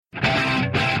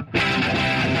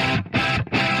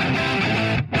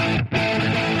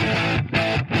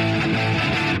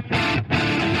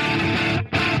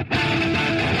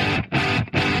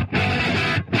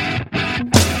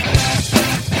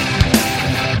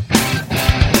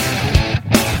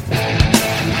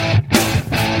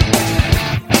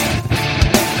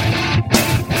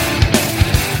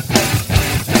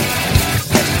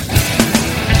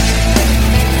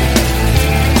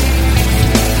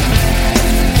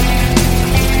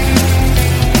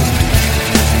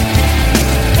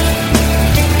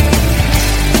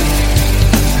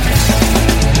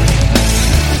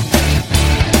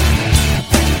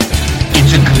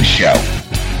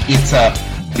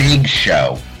big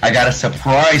show. I got a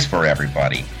surprise for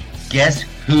everybody. Guess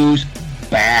who's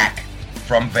back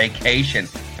from vacation,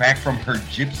 back from her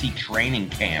gypsy training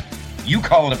camp. You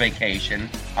call it a vacation.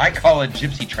 I call it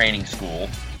gypsy training school.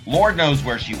 Lord knows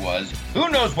where she was. Who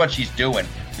knows what she's doing?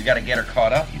 We got to get her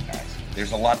caught up, you guys.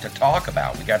 There's a lot to talk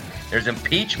about. There's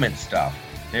impeachment stuff.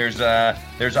 There's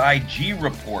IG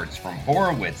reports from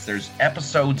Horowitz. There's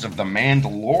episodes of The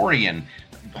Mandalorian.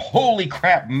 Holy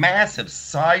crap, massive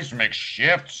seismic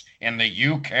shifts in the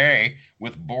UK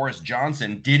with Boris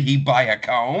Johnson. Did he buy a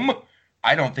comb?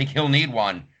 I don't think he'll need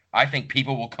one. I think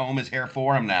people will comb his hair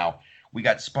for him now. We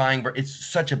got spying. It's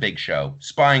such a big show.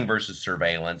 Spying versus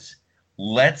surveillance.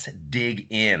 Let's dig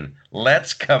in.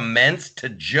 Let's commence to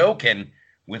joking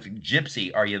with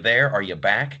Gypsy. Are you there? Are you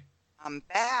back? I'm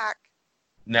back.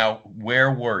 Now,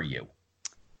 where were you?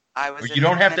 I was. You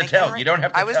don't have to tell. You don't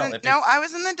have to tell. I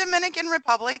was in the Dominican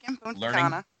Republic in Punta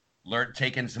Cana.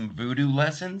 Taking some voodoo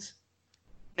lessons?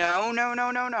 No.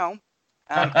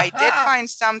 I did find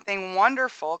something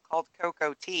wonderful called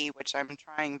cocoa tea, which I'm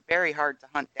trying very hard to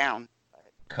hunt down.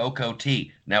 Cocoa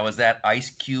tea. Now, is that Ice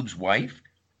Cube's wife?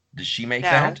 Does she make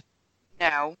that?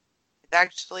 No. It's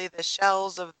actually the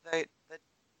shells of the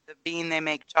bean they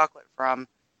make chocolate from,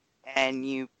 and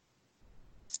you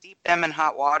steep them in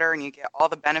hot water, and you get all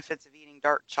the benefits of eating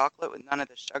dark chocolate with none of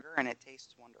the sugar, and it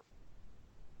tastes wonderful.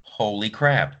 Holy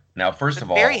crap! Now, first of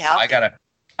all, very healthy.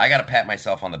 I gotta pat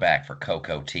myself on the back for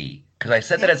cocoa tea, because I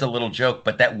said that as a little joke,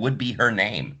 but that would be her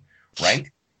name, right?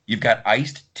 You've got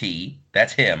iced tea,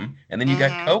 that's him, and then you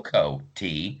got cocoa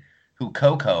tea.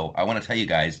 Coco, I want to tell you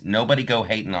guys, nobody go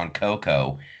hating on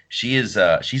Coco. She's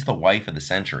the wife of the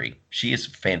century. She is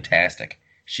fantastic.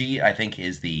 She, I think,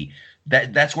 is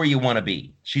that's where you want to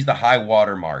be. She's the high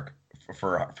water mark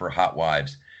for hot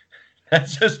wives.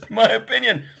 That's just my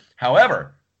opinion.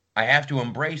 However, I have to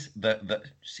embrace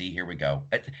see, here we go.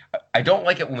 I don't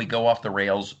like it when we go off the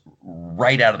rails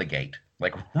right out of the gate.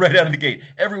 Like right out of the gate.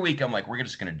 Every week I'm like, we're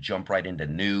just going to jump right into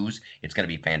news. It's going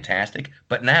to be fantastic.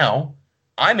 But now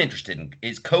I'm interested in,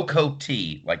 is cocoa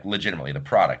tea, like legitimately the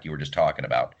product you were just talking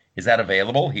about, is that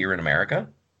available here in America?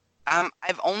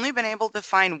 I've only been able to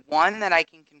find one that I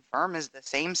can confirm is the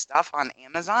same stuff on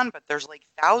Amazon, but there's like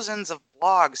thousands of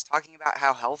blogs talking about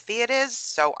how healthy it is,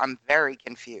 so I'm very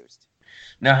confused.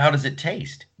 Now, how does it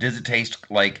taste? Does it taste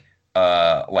like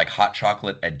hot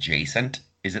chocolate adjacent?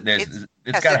 It's got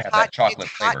to have that chocolate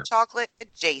flavor. Hot chocolate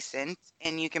adjacent,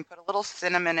 and you can put a little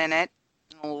cinnamon in it,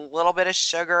 a little bit of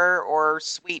sugar or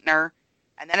sweetener,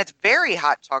 and then it's very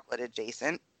hot chocolate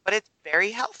adjacent, but it's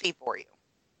very healthy for you.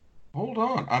 Hold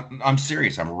on, I'm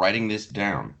serious. I'm writing this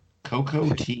down.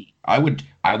 Cocoa tea. I would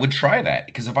try that,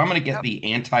 because if I'm going to get the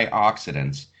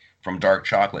antioxidants from dark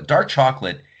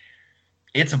chocolate,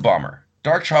 it's a bummer.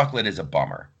 Dark chocolate is a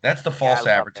bummer. That's the false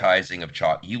advertising of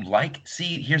chocolate.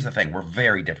 See, here's the thing. We're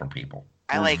very different people.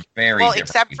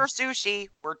 Except for sushi,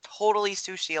 we're totally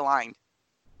sushi aligned.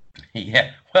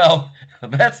 Yeah, well,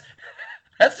 that's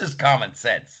just common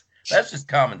sense.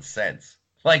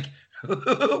 Like,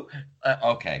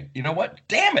 okay, you know what?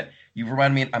 Damn it! You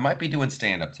remind me. I might be doing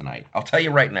stand-up tonight. I'll tell you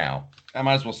right now. I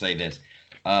might as well say this.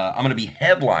 I'm going to be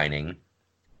headlining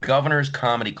Governor's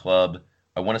Comedy Club.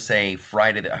 I want to say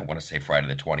Friday the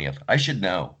 20th. I should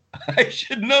know. I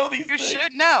should know these things. You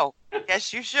should know.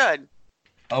 Yes, you should.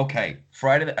 Okay,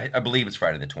 I believe it's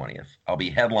Friday the 20th. I'll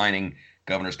be headlining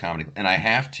Governor's Comedy, and I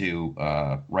have to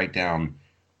write down.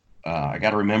 I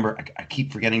got to remember. I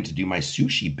keep forgetting to do my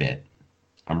sushi bit.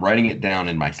 I'm writing it down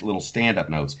in my little stand-up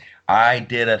notes. I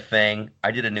did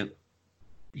a new.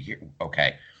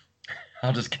 Okay,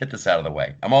 I'll just get this out of the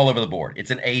way. I'm all over the board.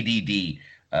 It's an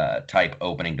ADD type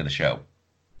opening to the show.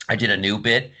 I did a new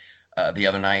bit the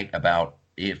other night about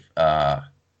if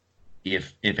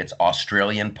it's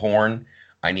Australian porn,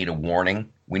 I need a warning.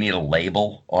 We need a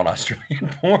label on Australian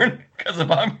porn, because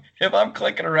if I'm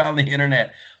clicking around the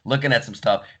internet looking at some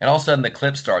stuff, and all of a sudden the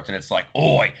clip starts and it's like,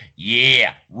 "Oi,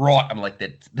 yeah, right." I'm like,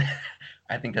 that.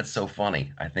 I think that's so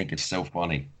funny. I think it's so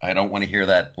funny. I don't want to hear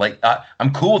that. Like,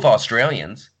 I'm cool with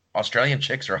Australians. Australian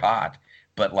chicks are hot,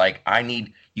 but like,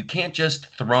 you can't just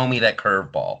throw me that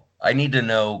curveball. I need to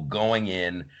know going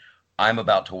in, I'm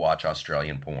about to watch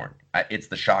Australian porn. It's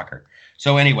the shocker.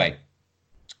 So anyway,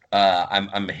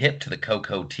 I'm hip to the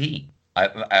cocoa tea.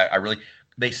 I really.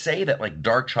 They say that like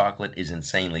dark chocolate is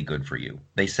insanely good for you.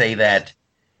 They say that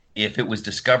if it was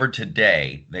discovered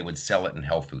today, they would sell it in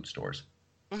health food stores.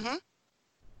 Mm-hmm.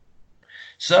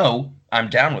 So I'm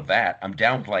down with that. I'm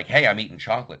down with like, hey, I'm eating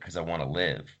chocolate because I want to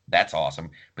live. That's awesome.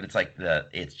 But it's like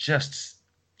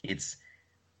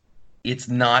it's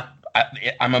not.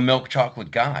 I'm a milk chocolate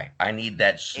guy. I need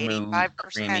that smooth, 85%.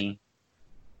 creamy.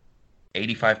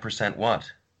 85%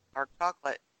 what? Dark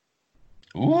chocolate.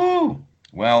 Ooh.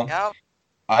 Well, Yep.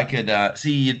 I could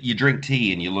see you drink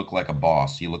tea and you look like a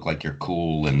boss. You look like you're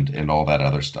cool and all that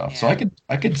other stuff. So Yeah.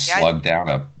 I could Yeah. slug down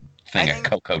a I thing of think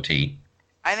cocoa tea.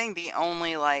 I think the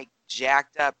only like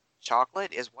jacked up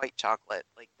chocolate is white chocolate.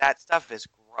 Like that stuff is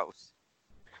gross.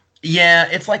 Yeah,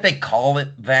 it's like they call it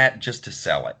that just to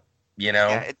sell it. You Yeah, know,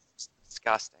 it's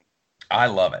disgusting. I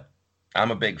love it. I'm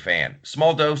a big fan.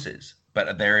 Small doses,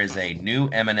 but there is a Mhm. new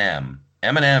M&M.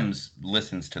 M&M's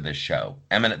listens to this show.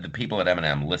 The people at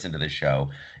M&M listen to this show,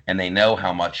 and they know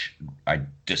how much I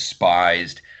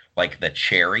despised like the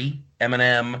cherry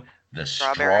M&M, the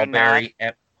Strawberry nut. strawberry.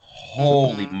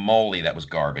 Holy Hmm. moly, that was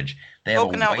garbage. They have a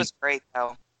Coconut white. was great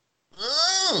though.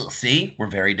 Ugh, see, we're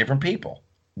very different people.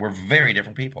 We're very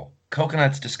different people.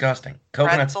 Coconut's disgusting.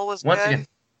 Coconut's Pretzel was once good. again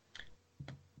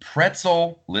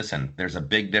pretzel. Listen, there's a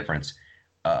big difference.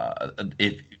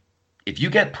 If you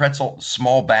get pretzel,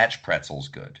 small batch pretzels,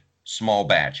 good. Small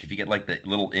batch. If you get like the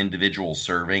little individual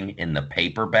serving in the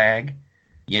paper bag,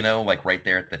 like right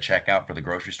there at the checkout for the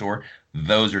grocery store,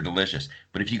 those are delicious.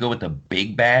 But if you go with the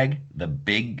big bag, the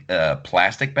big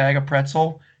plastic bag of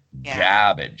pretzel, Yeah.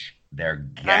 garbage. They're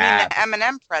And I mean the garbage.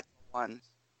 M&M pretzel ones.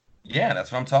 Yeah,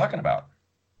 that's what I'm talking about.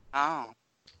 Oh.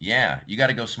 Yeah, you got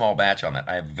to go small batch on that.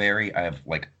 I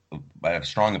have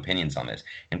strong opinions on this.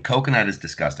 And coconut is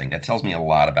disgusting. That tells me a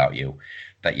lot about you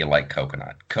that you like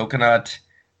coconut. Coconut,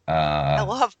 I uh,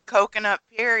 love coconut,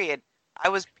 period. I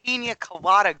was pina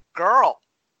colada girl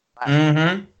last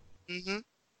week. mm-hmm. Hmm.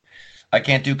 I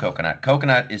can't do coconut.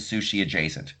 Coconut is sushi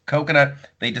adjacent. Coconut,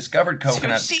 they discovered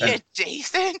coconut Sushi because,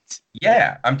 adjacent?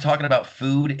 yeah, I'm talking about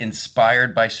food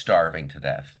inspired by starving to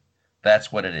death.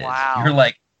 That's what it is. You're Wow.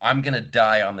 like, I'm gonna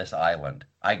die on this island.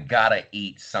 I gotta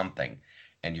eat something.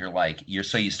 And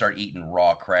so you start eating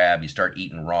raw crab, you start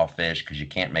eating raw fish because you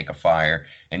can't make a fire,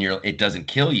 and it doesn't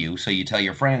kill you. So you tell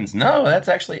your friends, no, that's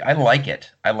actually, I like it.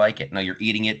 I like it. No, you're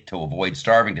eating it to avoid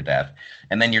starving to death.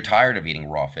 And then you're tired of eating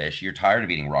raw fish, you're tired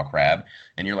of eating raw crab,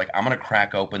 and you're like, I'm gonna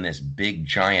crack open this big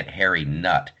giant hairy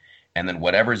nut and then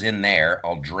whatever's in there,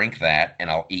 I'll drink that and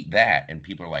I'll eat that. And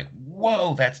people are like,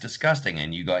 "Whoa, that's disgusting."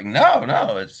 And you go like, "No,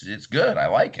 no, it's good. I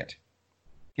like it."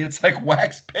 It's like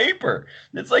wax paper.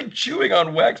 It's like chewing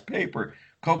on wax paper.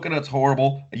 Coconut's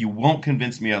horrible. You won't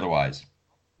convince me otherwise.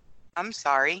 I'm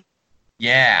sorry. I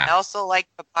Yeah, also like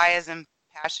papayas and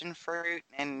passion fruit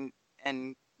and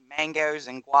mangoes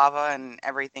and guava and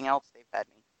everything else they fed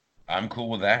me. I'm cool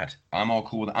with that. I'm all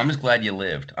cool with I'm just glad you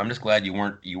lived. I'm just glad you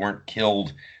weren't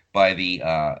killed by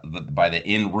the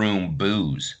in-room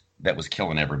booze that was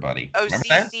killing everybody. Oh, Remember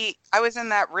that? see, I was in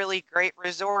that really great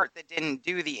resort that didn't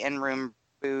do the in-room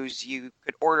booze. You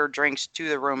could order drinks to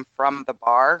the room from the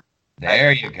bar. But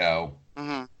There you go.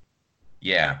 hmm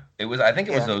Yeah, it was. I think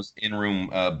it was yeah, those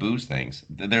in-room booze things.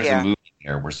 There's a yeah. movie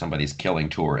there where somebody's killing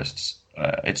tourists.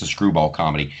 It's a screwball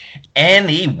comedy.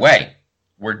 Anyway,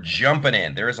 we're jumping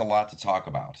in. There is a lot to talk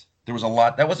about. There was a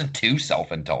lot that wasn't too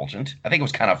self-indulgent. I think it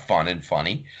was kind of fun and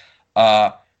funny.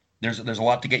 Uh, there's a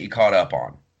lot to get you caught up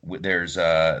on. There's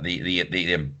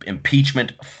the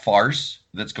impeachment farce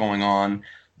that's going on.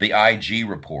 The IG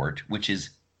report, which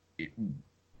is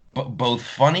both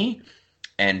funny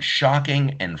and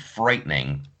shocking and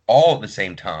frightening all at the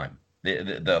same time.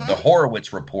 The Hmm.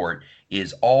 Horowitz report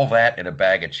is all that in a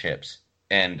bag of chips,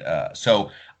 and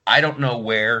so I don't know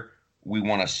where we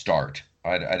want to start.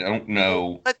 I don't Well,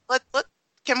 know. let.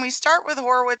 Can we start with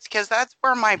Horowitz? Because that's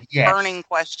where my Yes, burning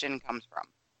question comes from.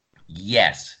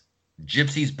 yes.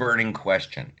 Gypsy's burning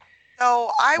question.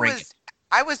 So Break.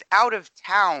 I was out of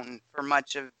town for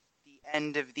much of the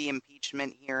end of the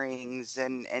impeachment hearings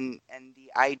and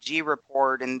the IG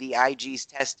report and the IG's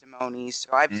testimony.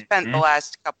 So I've spent the Mhm.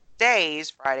 last couple of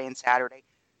days, Friday and Saturday,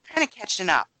 kind of catching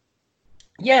up.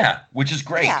 Yeah, which is Yeah.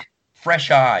 great.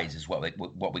 Fresh eyes is what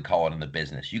we call it in the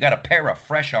business. You got a pair of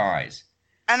fresh eyes.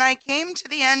 And I came to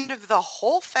the end of the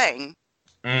whole thing,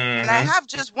 and I Hmm. have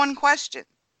just one question.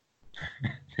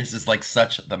 This is like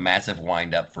such the massive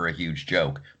wind up for a huge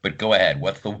joke. But go ahead.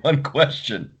 What's the one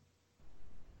question?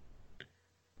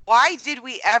 Why did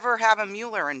we ever have a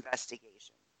Mueller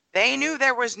investigation? They knew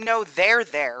there was no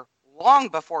there long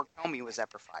before Comey was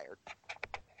ever fired.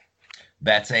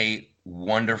 That's a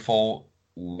wonderful,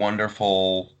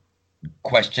 wonderful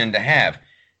question to have.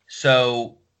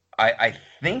 So I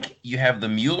think you have the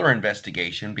Mueller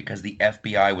investigation because the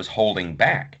FBI was holding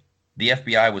back. The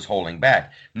FBI was holding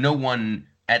back. No one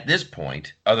at this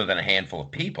point, other than a handful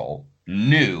of people,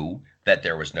 knew that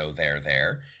there was no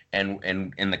there. And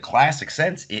in the classic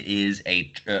sense, it is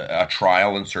a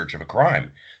trial in search of a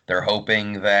crime. They're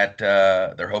hoping that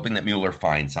Mueller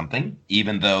finds something,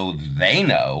 even though they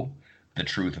know the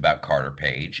truth about Carter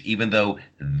Page, even though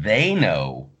they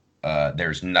know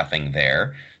there's nothing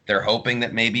there. They're hoping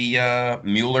that maybe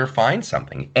Mueller finds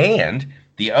something. And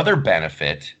the other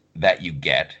benefit that you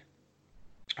get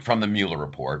from the Mueller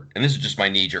report, and this is just my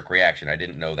knee-jerk reaction. I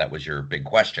didn't know that was your big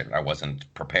question. I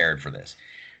wasn't prepared for this.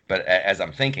 But as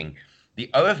I'm thinking, the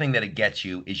other thing that it gets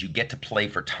you is you get to play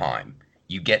for time.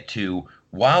 You get to,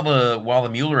 while the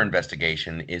Mueller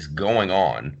investigation is going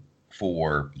on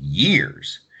for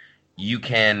years, you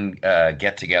can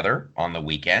get together on the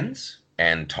weekends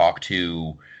and talk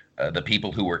to the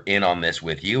people who were in on this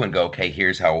with you and go, okay,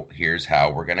 here's how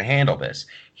we're going to handle this.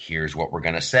 Here's what we're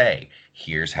going to say.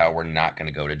 Here's how we're not going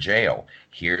to go to jail.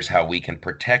 Here's how we can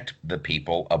protect the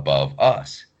people above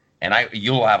us. And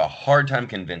you'll have a hard time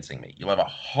convincing me. You'll have a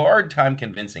hard time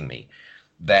convincing me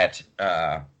that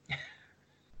that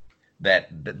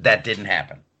didn't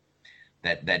happen.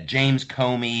 That James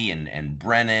Comey and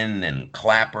Brennan and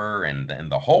Clapper and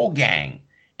the whole gang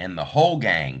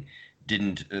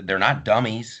didn't. They're not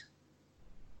dummies.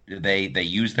 They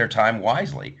use their time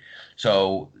wisely.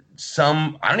 So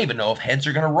I don't even know if heads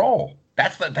are going to roll.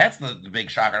 That's the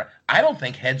big shocker. I don't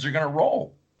think heads are going to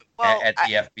roll at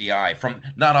the FBI from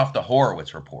not off the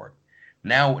Horowitz report.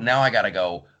 Now I got to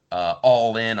go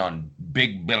all in on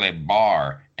Big Billy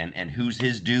Barr and who's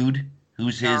his dude?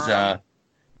 Who's his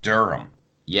Durham?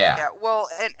 Yeah. Yeah. Well,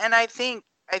 and I think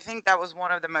that was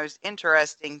one of the most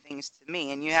interesting things to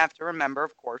me. And you have to remember,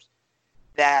 of course,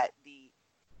 that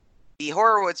the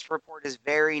Horowitz report is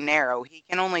very narrow. He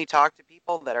can only talk to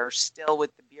people that are still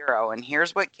with the Bureau. And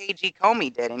here's what KG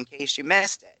Comey did, in case you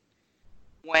missed it.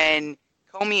 When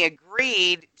Comey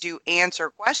agreed to answer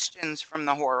questions from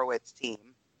the Horowitz team,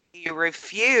 he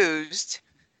refused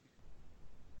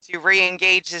to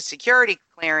re-engage his security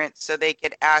clearance so they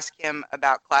could ask him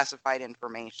about classified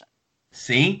information.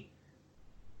 See?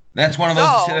 That's one of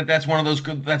those. That's one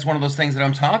of those things that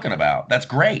I'm talking about. That's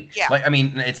great. Yeah. Like, I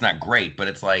mean, it's not great, but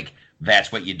it's like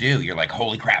that's what you do. You're like,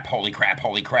 holy crap, holy crap,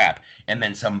 holy crap, and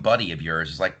then some buddy of yours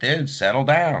is like, dude, settle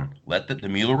down. Let the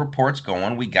Mueller report's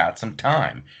going. We got some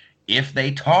time. If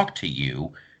they talk to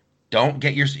you, don't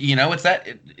get your. It's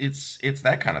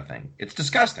that kind of thing. It's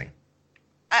disgusting.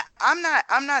 I'm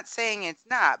not saying it's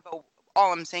not, but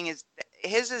all I'm saying is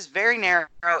his is very narrow.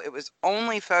 It was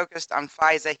only focused on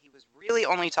FISA. He was really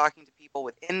only talking to people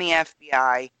within the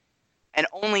FBI and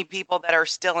only people that are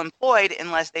still employed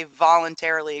unless they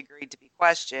voluntarily agreed to be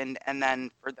questioned. And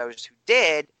then for those who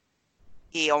did,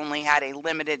 he only had a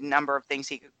limited number of things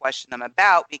he could question them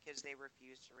about because they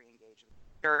refused to re-engage with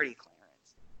security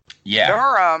clearance. Yeah.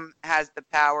 Durham has the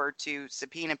power to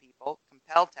subpoena people,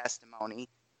 compel testimony,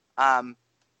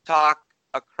 talk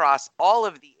across all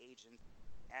of the agents.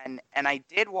 And I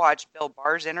did watch Bill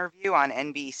Barr's interview on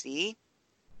NBC.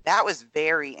 That was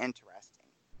very interesting.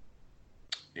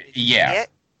 Yeah.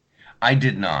 I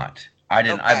did not. I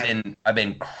didn't. Okay. I've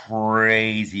been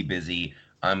crazy busy.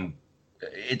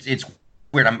 It's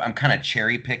weird. I'm kind of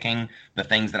cherry picking the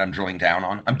things that I'm drilling down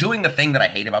on. I'm doing the thing that I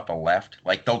hate about the left.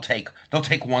 Like they'll take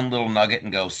one little nugget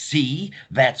and go, "See,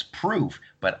 that's proof."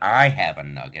 But I have a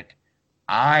nugget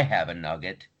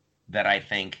that I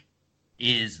think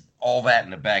is all that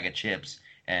in a bag of chips,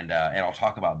 and I'll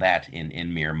talk about that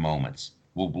in mere moments.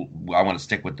 I want to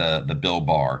stick with the Bill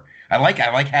Barr. I like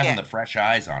having the fresh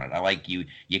eyes on it. I like you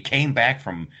came back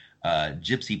from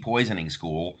gypsy poisoning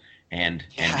school and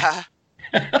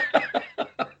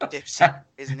gypsy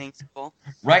poisoning school.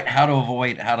 Right, how to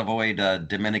avoid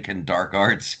Dominican dark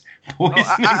arts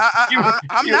poisoning.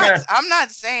 I'm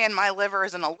not saying my liver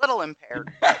isn't a little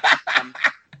impaired. I'm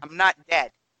not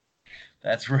dead.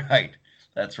 That's right.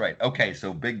 Okay,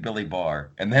 so Big Billy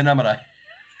Barr, and then I'm gonna.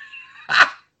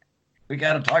 We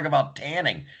got to talk about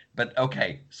tanning, but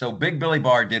okay. So Big Billy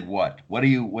Barr did what? What are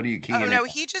you keying? Oh no,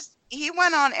 he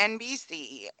went on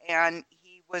NBC and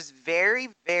he was very,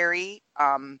 very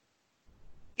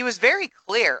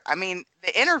clear. I mean,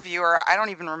 the interviewer, I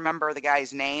don't even remember the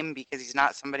guy's name because he's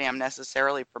not somebody I'm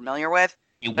necessarily familiar with.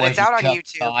 But it's out on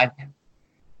YouTube. Todd?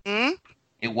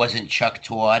 It wasn't Chuck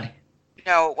Todd.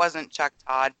 No, it wasn't Chuck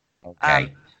Todd.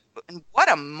 Okay. And what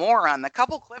a moron. The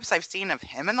couple clips I've seen of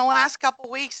him in the last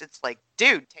couple weeks, it's like,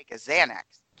 dude, take a Xanax.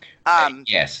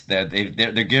 Yes,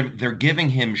 they're giving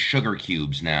him sugar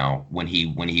cubes now when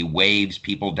he waves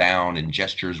people down and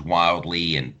gestures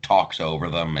wildly and talks over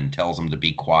them and tells them to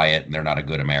be quiet and they're not a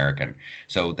good American.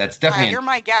 So that's definitely. You're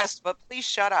my guest, but please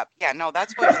shut up. Yeah, no,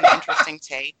 that's what's an interesting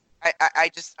take.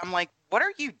 I'm like, what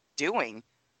are you doing?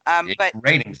 But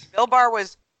ratings. Bill Barr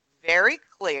was very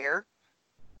clear,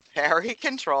 very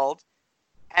controlled,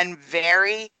 and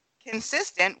very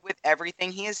consistent with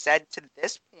everything he has said to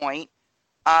this point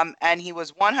And he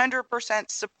was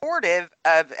 100% supportive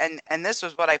of, and this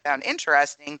was what I found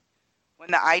interesting.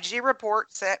 When the IG report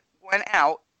went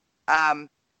out,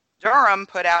 Durham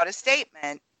put out a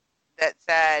statement that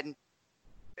said,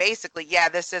 basically, yeah,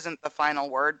 this isn't the final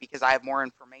word because I have more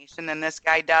information than this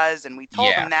guy does, and we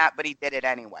told him that, but he did it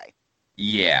anyway.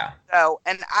 Yeah. So,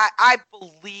 and I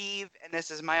believe, and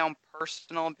this is my own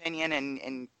personal opinion,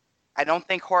 and I don't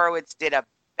think Horowitz did a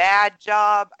bad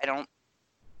job.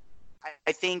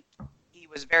 I think he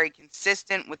was very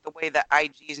consistent with the way that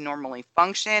IGs normally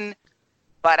function,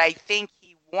 but I think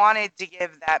he wanted to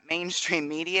give that mainstream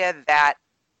media that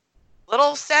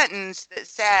little sentence that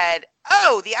said,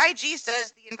 oh, the IG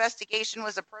says the investigation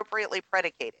was appropriately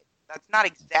predicated. That's not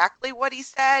exactly what he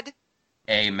said.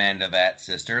 Amen to that,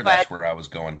 sister. That's where I was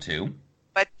going to.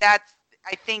 But I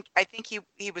think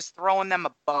he was throwing them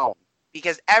a bone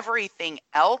because everything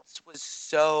else was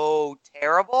so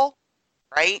terrible,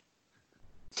 right?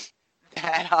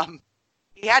 That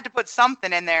he had to put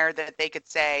something in there that they could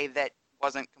say that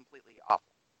wasn't completely awful.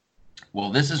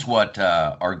 Well, this is what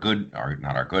not our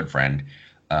good friend,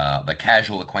 the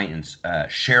casual acquaintance,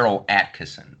 Cheryl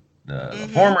Atkinson, the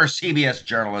former CBS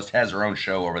journalist, has her own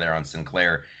show over there on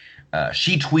Sinclair.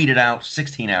 She tweeted out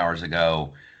 16 hours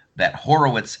ago that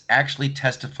Horowitz actually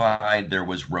testified there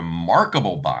was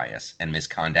remarkable bias and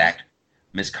misconduct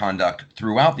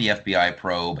throughout the FBI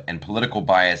probe and political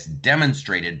bias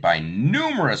demonstrated by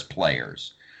numerous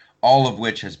players, all of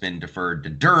which has been deferred to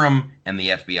Durham and the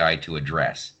FBI to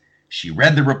address. She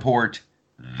read the report.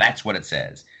 That's what it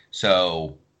says.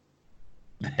 So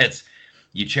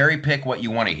you cherry pick what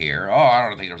you want to hear. Oh, I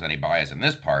don't think there was any bias in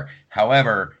this part.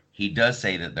 However, he does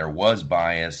say that there was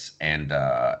bias and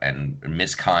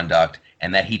misconduct,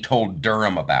 and that he told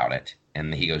Durham about it.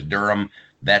 And he goes, Durham,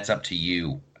 that's up to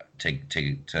you to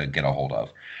get a hold of.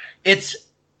 It's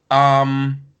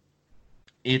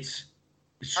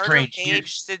strange.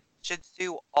 Page should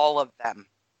sue all of them.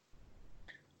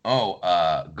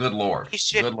 Oh, good Lord. He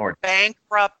should good Lord.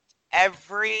 bankrupt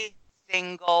every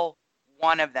single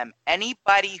one of them.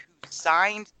 Anybody who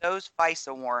signed those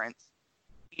FISA warrants,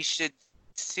 he should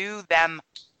sue them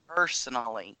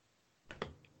personally,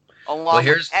 along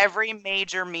with every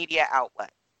major media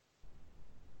outlet.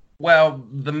 Well,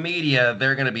 the media,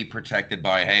 they're going to be protected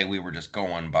by, hey, we were just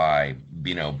going by,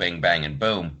 bing, bang, and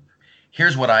boom.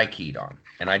 Here's what I keyed on,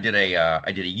 and I did a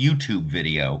YouTube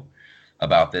video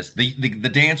about this. The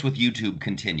dance with YouTube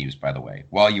continues, by the way.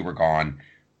 While you were gone,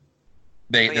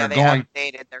 they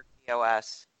updated their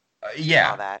TOS.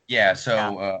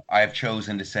 So I've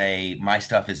chosen to say my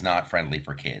stuff is not friendly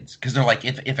for kids, because they're like,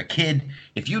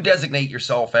 if you designate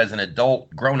yourself as an adult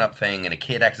grown-up thing and a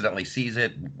kid accidentally sees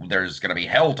it, there's going to be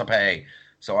hell to pay.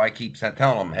 So I keep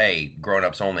telling them, hey,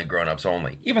 grown-ups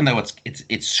only, even though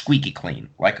it's squeaky clean.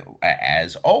 Like,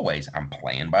 as always, I'm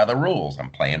playing by the rules.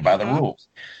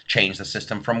 Change the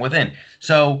system from within.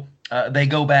 So they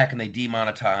go back and they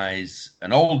demonetize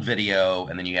an old video,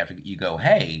 and then you go,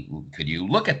 hey, could you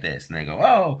look at this? And they go,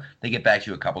 oh, they get back to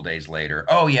you a couple days later.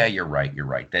 Oh yeah, you're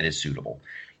right. That is suitable.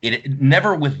 It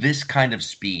never with this kind of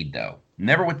speed, though.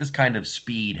 Never with this kind of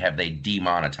speed have they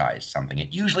demonetized something.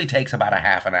 It usually takes about a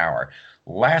half an hour.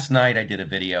 Last night I did a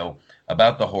video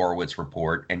about the Horowitz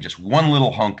report, and just one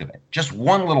little hunk of it,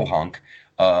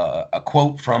 a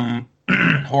quote from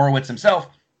Horowitz himself.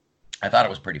 I thought it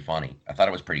was pretty funny. I thought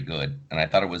it was pretty good. And I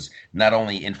thought it was not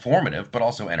only informative, but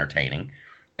also entertaining.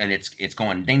 And it's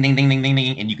going ding, ding, ding, ding, ding,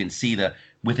 ding. And you can see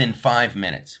within 5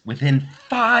 minutes,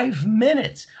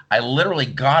 I literally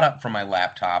got up from my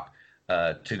laptop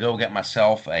to go get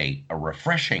myself a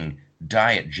refreshing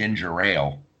diet ginger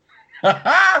ale.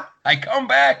 I come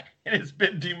back and it's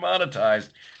been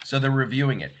demonetized. So they're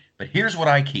reviewing it. But here's what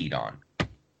I keyed on.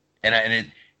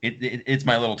 And it's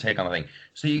my little take on the thing.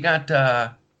 So you got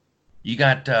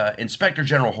Inspector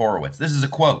General Horowitz. This is a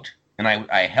quote, and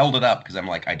I held it up because I'm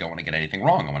like, I don't want to get anything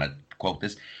wrong. I want to quote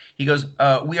this. He goes,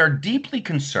 we are deeply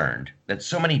concerned that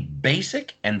so many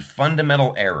basic and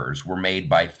fundamental errors were made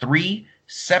by 3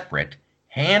 separate,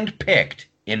 hand-picked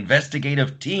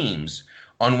investigative teams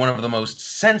on one of the most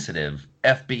sensitive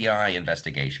FBI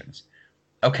investigations.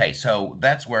 Okay, so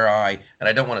that's where and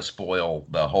I don't want to spoil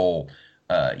the whole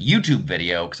YouTube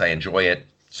video because I enjoy it.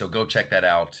 So go check that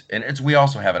out. And we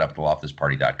also have it up at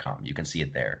loftusparty.com. You can see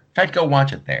it there. In fact, go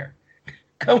watch it there.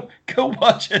 Go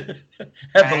watch it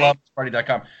at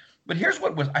theloftusparty.com. But here's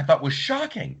what I thought was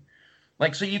shocking.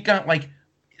 Like, so you've got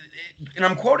and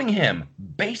I'm quoting him,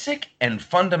 basic and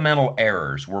fundamental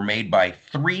errors were made by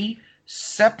 3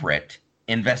 separate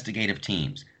investigative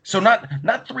teams. So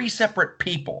not 3 separate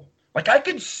people. Like, I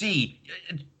could see,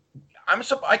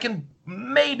 I can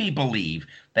maybe believe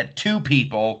that two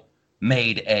people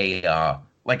made a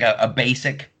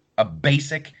basic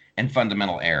and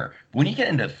fundamental error. When you get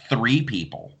into three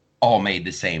people all made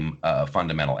the same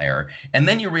fundamental error, and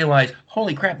then you realize,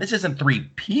 holy crap, this isn't three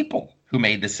people who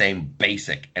made the same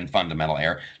basic and fundamental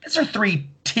error. These are three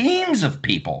teams of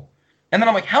people. And then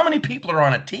I'm like, how many people are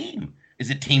on a team? Is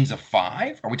it teams of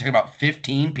 5? Are we talking about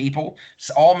 15 people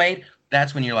all made?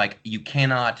 That's when you're like, you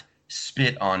cannot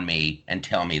spit on me and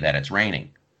tell me that it's raining.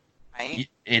 Right.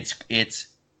 It's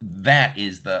that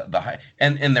is the high,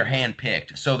 and they're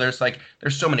handpicked. So there's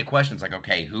so many questions like,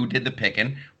 okay, who did the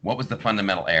picking? What was the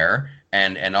fundamental error?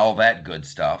 And all that good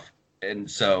stuff. And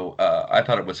so I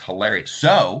thought it was hilarious.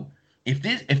 So if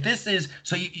the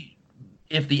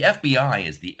FBI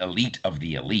is the elite of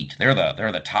the elite, they're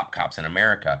the top cops in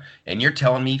America, and you're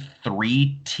telling me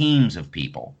 3 teams of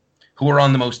people who are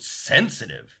on the most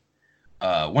sensitive,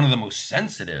 one of the most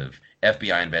sensitive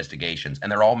FBI investigations,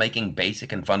 and they're all making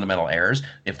basic and fundamental errors.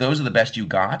 If those are the best you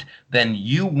got, then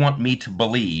you want me to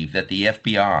believe that the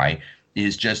FBI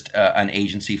is just an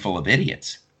agency full of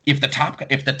idiots. If the top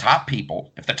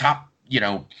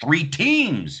 3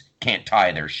 teams can't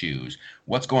tie their shoes,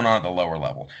 what's going on at the lower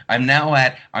level? I'm now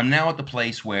at the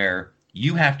place where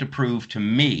you have to prove to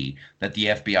me that the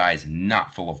FBI is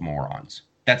not full of morons.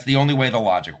 That's the only way the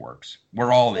logic works.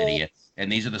 We're all idiots,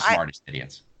 and these are the smartest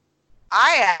idiots.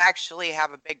 I actually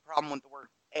have a big problem with the word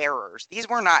errors. These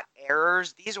were not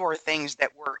errors. These were things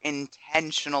that were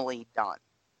intentionally done.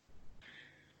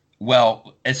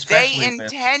 Well, especially they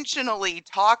intentionally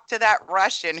talked to that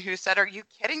Russian who said, "Are you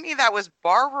kidding me? That was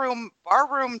barroom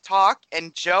talk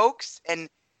and jokes and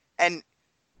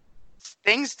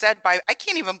things said by." I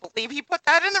can't even believe he put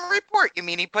that in the report. You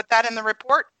mean he put that in the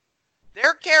report?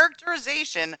 Their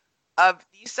characterization of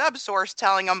the subsource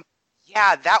telling them,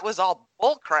 "Yeah, that was all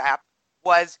bullcrap,"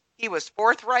 was he was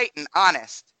forthright and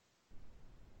honest.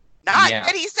 Not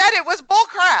that he said it was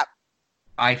bullcrap.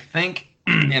 I think,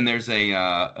 and there's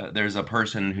a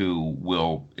person who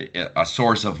will, a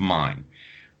source of mine,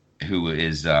 who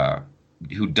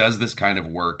does this kind of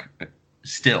work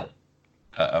still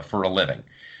for a living,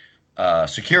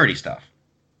 security stuff.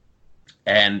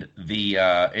 And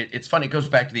it's funny. It goes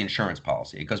back to the insurance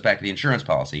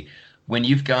policy. When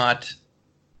you've got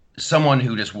someone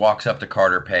who just walks up to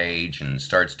Carter Page and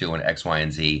starts doing X, Y,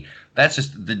 and Z, that's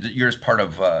just you're just part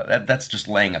of that's just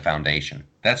laying a foundation.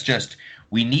 That's just,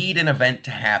 we need an event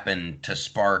to happen to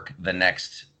spark the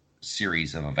next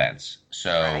series of events.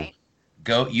 So right.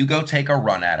 go take a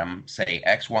run at him, say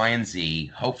X, Y, and Z.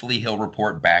 Hopefully he'll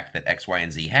report back that X, Y,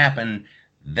 and Z happened.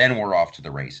 Then we're off to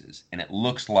the races. And it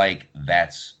looks like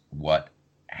that's what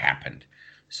happened.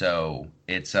 So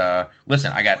it's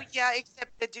listen, I got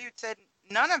except the dude said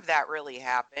none of that really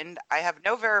happened. I have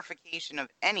no verification of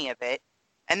any of it.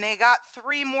 And they got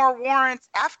 3 more warrants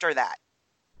after that.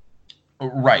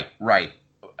 Right.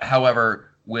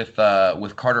 However, with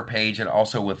Carter Page and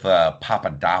also with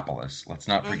Papadopoulos, let's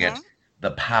not forget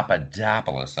the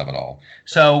Papadopoulos of it all.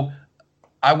 So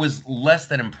I was less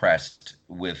than impressed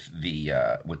with the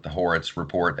Horowitz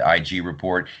report, the IG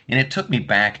report, and it took me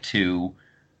back to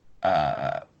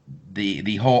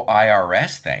the whole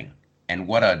IRS thing. And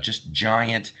what a just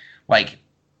giant, like,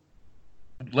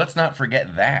 let's not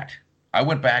forget that. I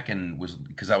went back and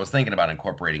because I was thinking about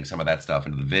incorporating some of that stuff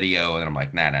into the video, and I'm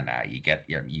like, nah, you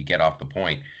get off the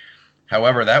point.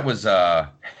 However, that was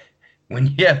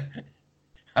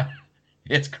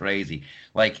it's crazy.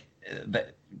 Like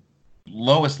the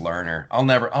Lois Lerner, I'll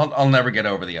never get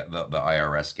over the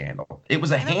IRS scandal. It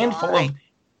was a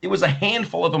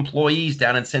handful of employees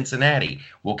down in Cincinnati.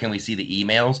 Well, can we see the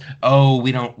emails? Oh,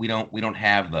 we don't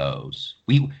have those.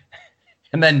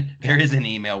 And then there is an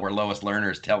email where Lois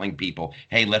Lerner is telling people,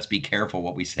 hey, let's be careful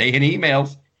what we say in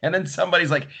emails. And then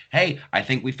somebody's like, hey, I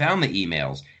think we found the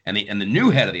emails. And the new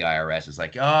head of the IRS is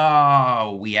like,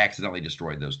 oh, we accidentally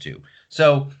destroyed those too.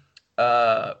 So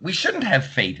we shouldn't have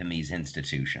faith in these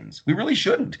institutions. We really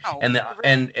shouldn't. Oh,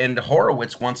 and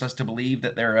Horowitz wants us to believe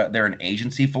that they're an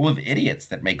agency full of idiots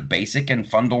that make basic and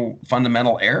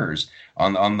fundamental errors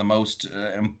on the most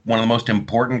one of the most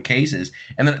important cases.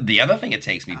 And then the other thing it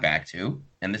takes me back to,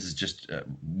 and this is just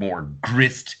more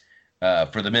grist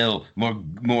for the mill,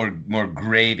 more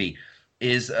gravy,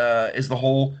 is the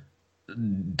whole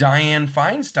Dianne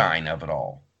Feinstein of it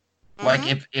all. Like,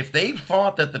 if they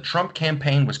thought that the Trump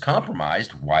campaign was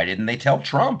compromised, why didn't they tell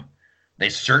Trump?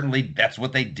 That's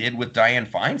what they did with Dianne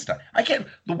Feinstein.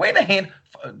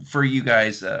 For you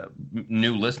guys,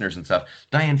 new listeners and stuff,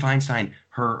 Dianne Feinstein,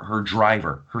 her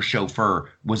driver, her chauffeur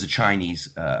was a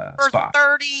Chinese spy. For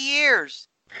 30 years.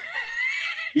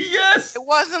 Yes. It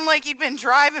wasn't like he'd been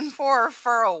driving for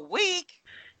a week.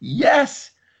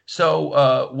 Yes.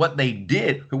 So what they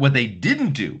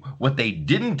didn't do,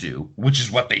 which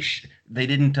is what they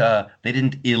didn't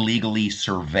illegally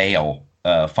surveil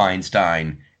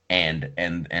Feinstein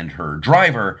and her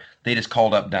driver. They just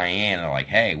called up Diane and like,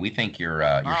 hey, we think your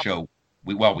Problem. show.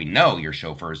 We know your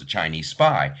chauffeur is a Chinese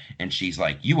spy, and she's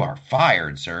like, you are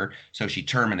fired, sir. So she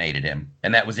terminated him,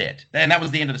 and that was it. And that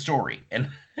was the end of the story. And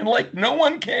like no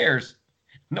one cares.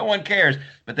 No one cares.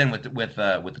 But then with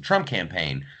the Trump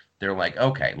campaign, they're like,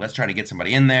 okay, let's try to get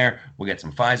somebody in there. We'll get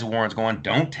some FISA warrants going.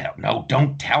 Don't tell. No,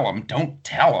 don't tell them. Don't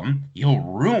tell them. You'll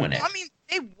ruin it. I mean,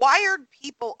 they wired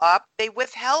people up. They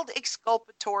withheld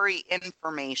exculpatory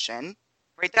information.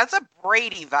 Right? That's a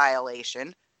Brady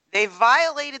violation. They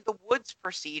violated the Woods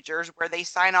procedures where they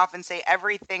sign off and say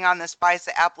everything on this FISA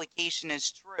application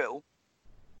is true.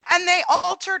 And they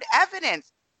altered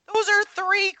evidence. Those are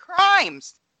 3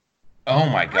 crimes. Oh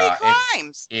my 3 God.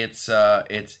 crimes. It's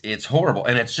horrible.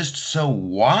 And it's just so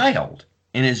wild.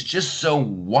 And it's just so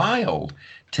wild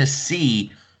to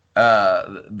see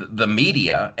the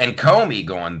media and Comey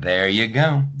going, there you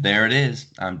go. There it is.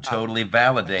 I'm totally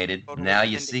validated. Totally now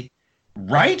you vindicated. see.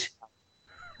 Right?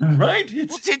 Right?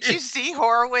 Well, did you see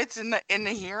Horowitz in the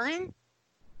hearing?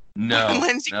 No,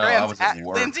 Lindsey no, I was at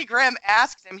work. Lindsey Graham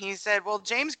asked him. He said, "Well,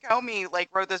 James Comey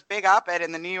wrote this big op-ed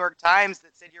in the New York Times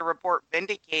that said your report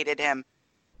vindicated him.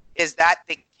 Is that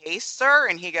the case, sir?"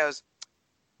 And he goes,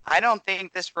 "I don't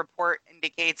think this report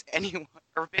indicates anyone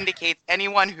or vindicates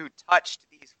anyone who touched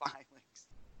these filings."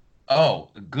 Oh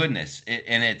goodness!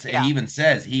 And Yeah. he even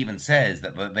says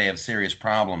that they have serious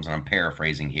problems, and I'm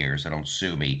paraphrasing here, so don't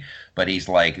sue me. But he's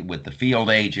like with the field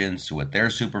agents, with their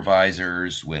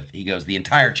supervisors, he goes the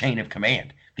entire chain of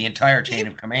command, He and wrote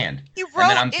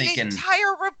then I'm an thinking,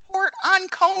 entire report on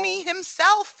Comey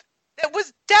himself that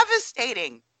was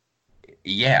devastating.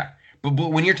 yeah, but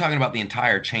when you're talking about the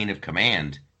entire chain of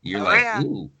command, you're Oh, like, yeah.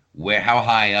 ooh, how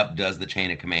high up does the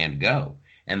chain of command go?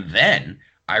 And then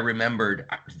I remembered,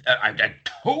 I'd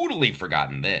totally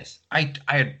forgotten this. I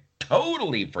had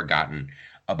totally forgotten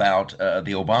about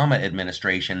the Obama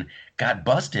administration got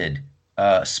busted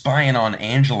spying on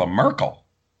Angela Merkel.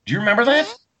 Do you remember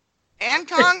that? And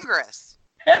Congress.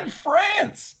 And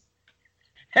France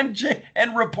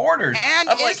and reporters. And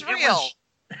I'm like, Israel.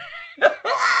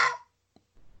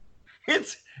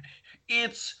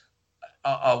 It's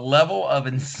a level of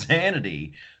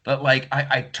insanity that like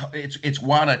it's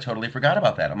wild. I totally forgot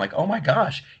about that. I'm like, oh my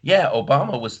gosh, yeah,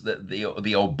 Obama was the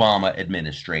Obama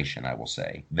administration. I will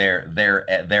say their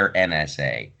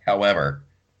NSA. However,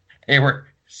 they were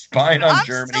spying on I'm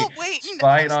Germany, still waiting.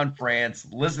 spying on France,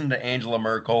 listening to Angela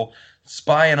Merkel,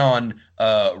 spying on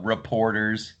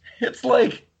reporters. It's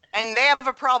like And they have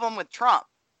a problem with Trump.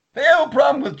 they have a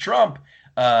problem with Trump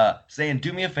saying,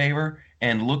 do me a favor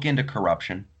and look into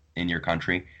corruption in your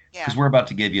country Yeah. because we're about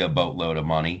to give you a boatload of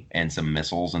money and some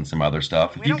missiles and some other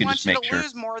stuff. We If you don't could want just you make to sure.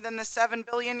 lose more than the $7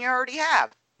 billion you already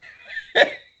have.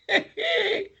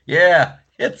 Yeah,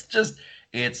 it's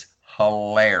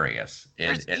hilarious. Go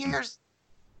here's ahead,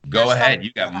 something-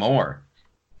 you got more.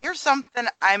 Here's something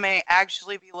I may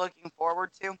actually be looking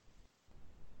forward to.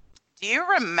 Do you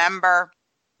remember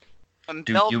when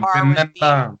Do Bill you Barr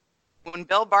remember?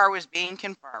 was being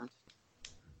confirmed?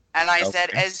 And I said,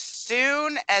 Okay. as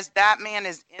soon as that man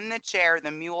is in the chair,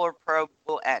 the Mueller probe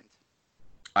will end.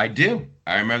 I do.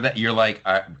 I remember that. You're like,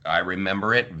 I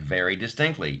remember it very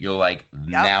distinctly. You're like,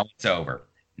 now it's over.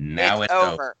 Now it's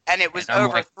over. And it was And I'm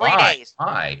over like, 3 why? days.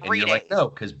 Why? And 3 you're like, days. no,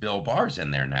 because Bill Barr's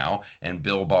in there now, and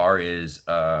Bill Barr is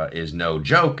no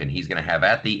joke, and he's gonna have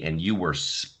at the. And you were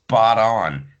spot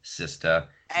on, sister.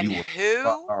 And You were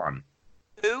spot on.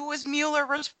 who was Mueller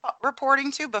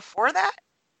reporting to before that?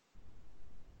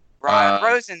 Rod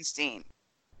Rosenstein.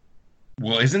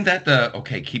 Well, isn't that the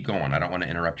okay? Keep going. I don't want to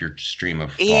interrupt your stream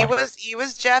of thought. He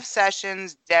was Jeff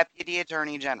Sessions' deputy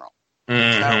attorney general. So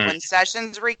Mhm. when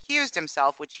Sessions recused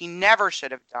himself, which he never should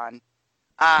have done,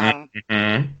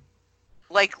 Mhm.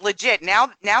 like legit, now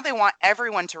they want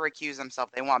everyone to recuse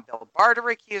themselves. They want Bill Barr to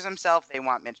recuse himself. They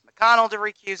want Mitch McConnell to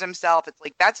recuse himself. It's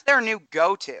like that's their new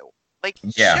go-to. Like,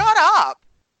 Yeah. shut up.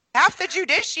 Half the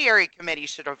Judiciary Committee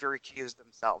should have recused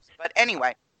themselves. But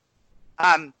anyway,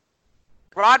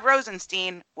 Rod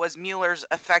Rosenstein was Mueller's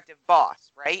effective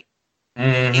boss, right? He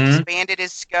Mhm. expanded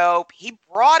his scope. He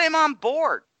brought him on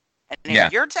board. And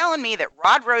if you're telling me that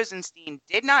Rod Rosenstein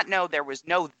did not know there was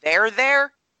no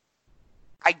there,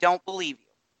 I don't believe you.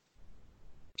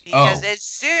 Because as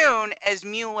soon as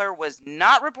Mueller was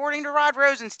not reporting to Rod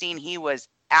Rosenstein, he was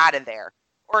out of there.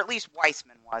 Or at least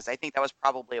Weissman was. I think that was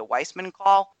probably a Weissman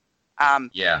call.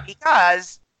 Yeah.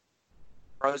 Because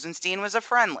Rosenstein was a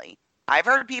friendly. I've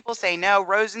heard people say, no,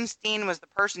 Rosenstein was the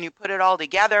person who put it all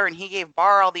together and he gave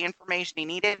Barr all the information he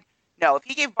needed. No, if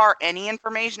he gave Barr any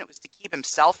information, it was to keep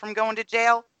himself from going to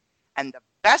jail. And the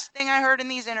best thing I heard in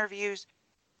these interviews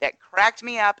that cracked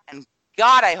me up, and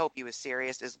God, I hope he was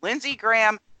serious, is Lindsey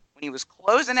Graham, when he was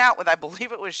closing out with, I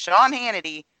believe it was Sean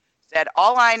Hannity, said,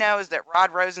 all I know is that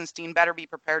Rod Rosenstein better be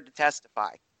prepared to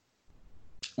testify.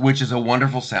 Which is a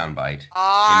wonderful soundbite.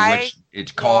 I in which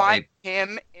it's called want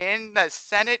him in the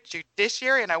Senate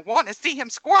Judiciary, and I want to see him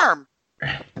squirm.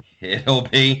 It'll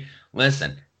be,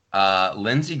 listen,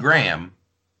 Lindsey Graham,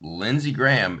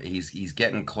 he's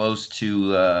getting close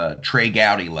to Trey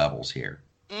Gowdy levels here.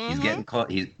 Mm-hmm. He's getting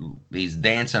close. He's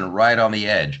dancing right on the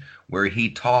edge where he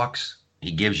talks.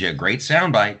 He gives you a great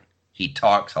soundbite. He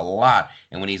talks a lot,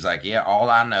 and when he's like, "Yeah, all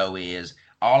I know is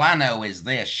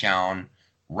this, Sean.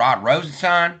 Rod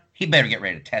Rosenstein, he better get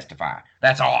ready to testify.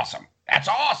 That's awesome. That's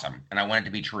awesome." And I want it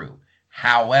to be true.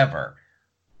 However,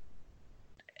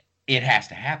 it has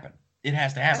to happen. It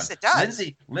has to happen. Yes, it does.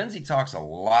 Lindsey talks a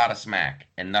lot of smack,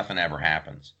 and nothing ever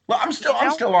happens. Well, I'm still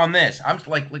on this. I'm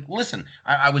like, listen.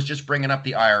 I was just bringing up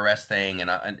the IRS thing,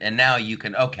 and now you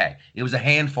can. Okay, it was a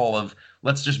handful of.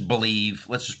 Let's just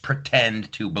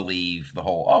pretend to believe the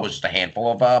whole. Oh, it was just a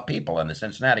handful of people in the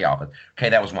Cincinnati office. Okay,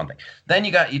 that was one thing. Then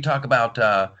you talk about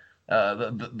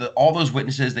all those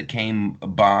witnesses that came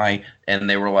by, and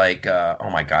they were like,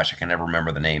 oh my gosh, I can never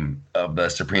remember the name of the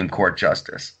Supreme Court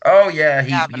justice. Oh yeah,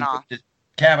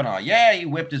 Kavanaugh. Yeah, he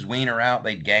whipped his wiener out.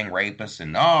 They'd gang rape us,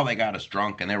 and they got us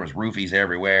drunk, and there was roofies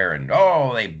everywhere, and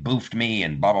they boofed me,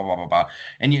 and blah blah blah blah blah.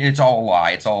 And it's all a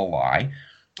lie. It's all a lie.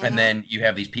 Mm-hmm. And then you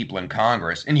have these people in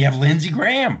Congress, and you have Lindsey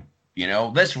Graham.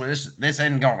 This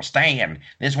isn't going to stand.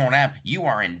 This won't happen. You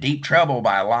are in deep trouble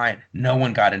by lying. No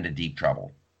one got into deep trouble.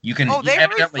 You can. Oh, they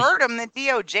referred him. The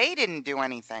DOJ didn't do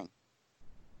anything.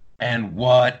 And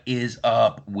what is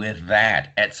up with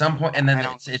that? At some point, and then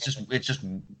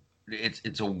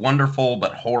it's a wonderful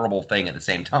but horrible thing at the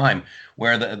same time.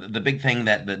 Where the big thing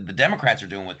that the Democrats are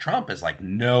doing with Trump is like,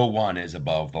 no one is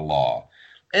above the law.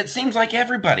 It seems like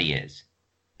everybody is.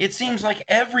 It seems like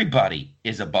everybody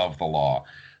is above the law.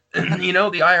 The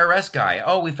IRS guy.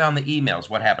 Oh, we found the emails.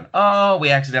 What happened? Oh,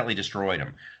 we accidentally destroyed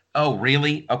them. Oh,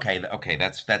 really? Okay,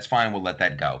 that's fine. We'll let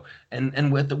that go.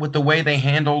 And with the way they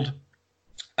handled,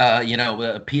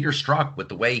 Peter Strzok, with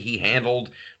the way he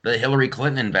handled the Hillary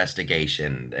Clinton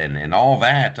investigation and all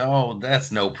that. Oh,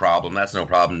 that's no problem. That's no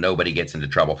problem. Nobody gets into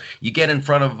trouble. You get in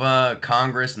front of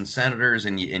Congress and senators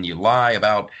and you lie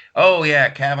about, oh yeah,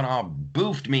 Kavanaugh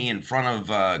boofed me in front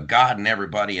of God and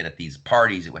everybody at these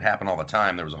parties. It would happen all the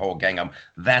time. There was a whole gang of them.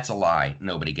 That's a lie.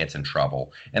 Nobody gets in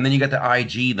trouble. And then you got the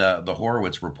IG, the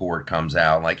Horowitz report comes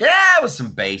out like, yeah, it was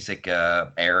some basic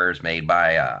errors made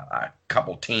by a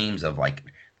couple teams of like.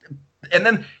 And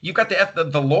then you've got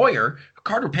the lawyer.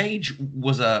 Carter Page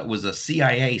was a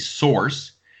CIA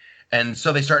source, and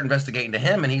so they start investigating to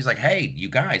him, and he's like, "Hey, you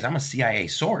guys, I'm a CIA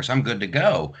source. I'm good to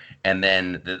go." And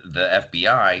then the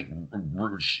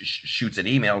FBI shoots an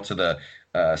email to the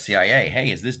CIA.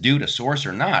 Hey, is this dude a source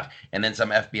or not? And then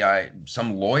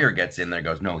some lawyer gets in there and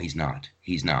goes, "No, he's not.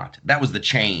 He's not." That was the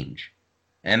change,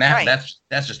 and that's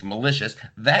just malicious.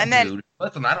 Dude,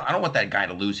 listen, I don't want that guy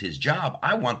to lose his job.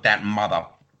 I want that mother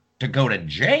to go to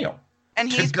jail.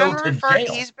 And he's been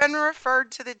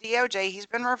referred to the DOJ. He's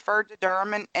been referred to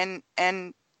Durham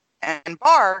and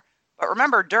Barr. But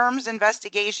remember, Durham's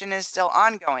investigation is still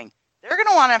ongoing. They're going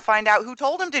to want to find out who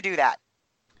told him to do that.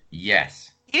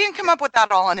 Yes. He didn't come up with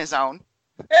that all on his own.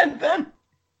 And then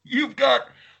you've got,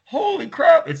 holy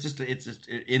crap! It's just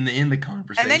in the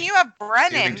conversation. And then you have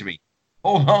Brennan. To me.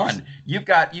 Hold on. You've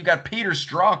got Peter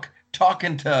Strzok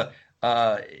talking to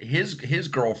his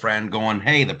girlfriend going,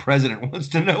 hey, the president wants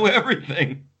to know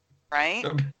everything. Right?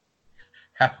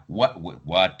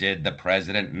 What did the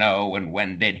president know and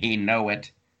when did he know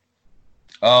it?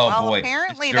 Oh, boy.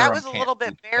 Apparently that was a little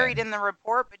bit buried in the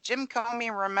report, but Jim Comey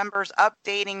remembers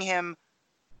updating him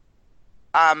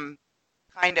kind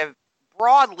of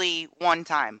broadly one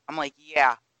time. I'm like,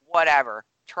 yeah, whatever.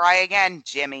 Try again,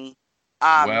 Jimmy.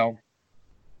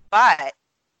 But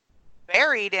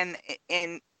buried in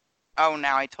oh,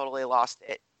 now I totally lost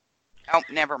it. Oh,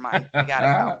 never mind. We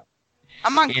gotta go.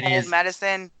 I'm on cold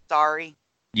medicine. Sorry.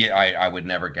 Yeah, I would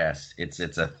never guess. It's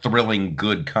a thrilling,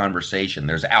 good conversation.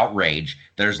 There's outrage.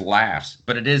 There's laughs.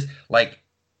 But it is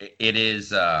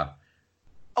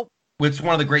it's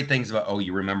one of the great things about,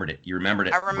 you remembered it. You remembered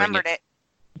it. I remembered it.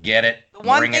 Get it. The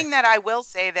one thing that I will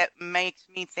say that makes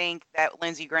me think that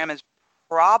Lindsey Graham is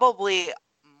probably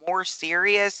more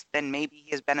serious than maybe he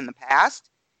has been in the past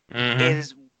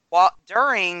is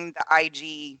during the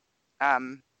IG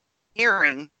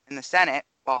hearing in the Senate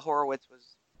while Horowitz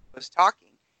was talking,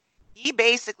 he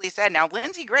basically said, now,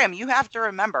 Lindsey Graham, you have to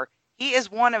remember, he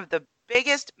is one of the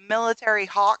biggest military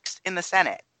hawks in the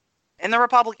Senate, in the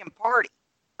Republican Party,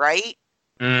 right?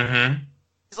 Mm-hmm.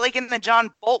 He's like in the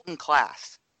John Bolton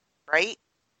class, right?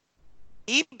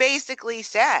 He basically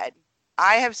said,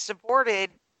 I have supported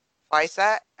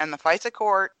FISA and the FISA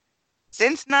court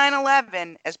since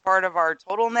 9/11 as part of our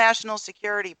total national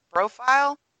security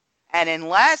profile. And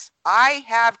unless I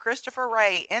have Christopher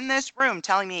Wray in this room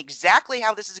telling me exactly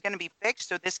how this is going to be fixed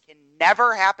so this can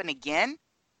never happen again,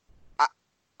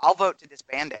 I'll vote to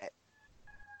disband it.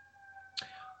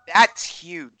 That's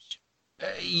huge.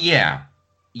 Yeah.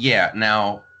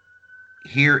 Now,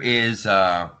 here's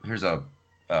a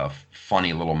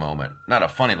funny little moment. Not a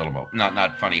funny little moment.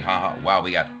 Not funny. Haha. Wow,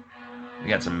 we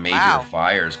got some major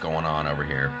fires going on over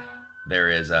here. There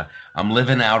is I'm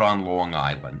living out on Long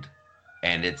Island,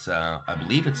 and it's I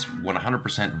believe it's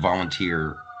 100%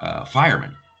 volunteer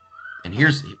firemen. And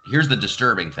here's the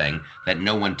disturbing thing that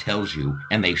no one tells you,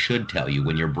 and they should tell you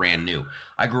when you're brand new.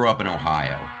 I grew up in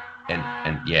Ohio,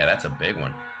 and yeah, that's a big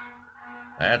one.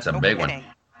 That's a big one.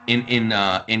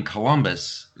 In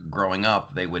Columbus, growing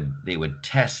up, they would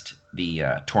test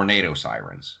the tornado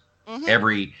sirens.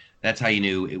 Mm-hmm. That's how you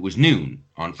knew it was noon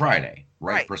on Friday,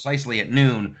 right? Precisely at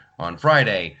noon on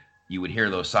Friday, you would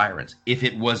hear those sirens. If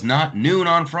it was not noon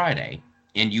on Friday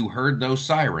and you heard those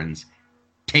sirens,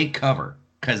 take cover,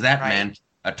 because that meant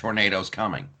a tornado's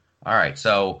coming. All right,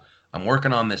 so I'm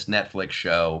working on this Netflix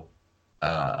show.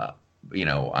 I'm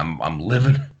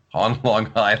living on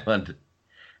Long Island,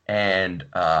 and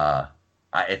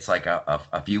it's like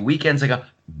a few weekends ago,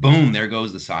 boom, there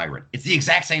goes the siren. It's the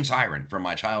exact same siren from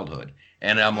my childhood.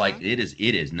 And I'm like, it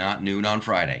is not noon on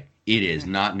Friday. It is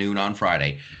not noon on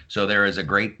Friday. So there is a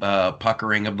great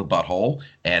puckering of the butthole.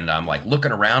 And I'm like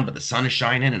looking around, but the sun is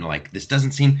shining. And like, this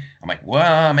doesn't seem, I'm like,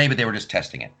 well, maybe they were just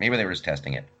testing it.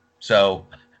 So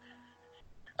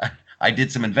I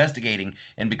did some investigating.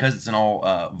 And because it's an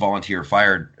all volunteer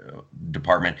fire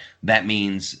department, that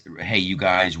means, hey, you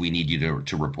guys, we need you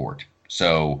to report.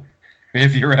 So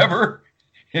if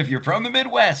you're from the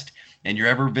Midwest, and you're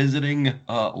ever visiting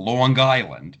Long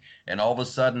Island, and all of a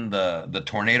sudden the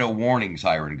tornado warning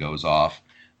siren goes off,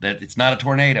 that it's not a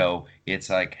tornado, it's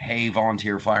like, hey,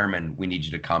 volunteer firemen, we need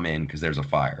you to come in because there's a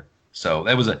fire. So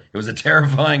it was a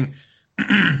terrifying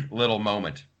little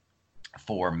moment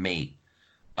for me.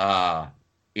 It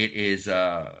is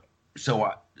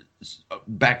so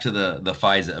back to the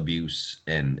FISA abuse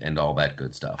and all that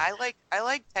good stuff. I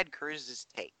like Ted Cruz's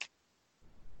take.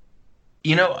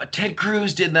 Ted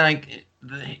Cruz did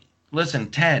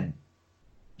listen, Ted,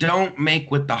 don't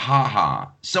make with the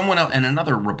ha-ha. Someone else, and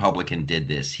another Republican did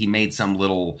this. He made some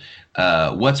little,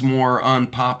 what's more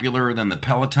unpopular than the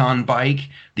Peloton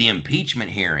bike? The impeachment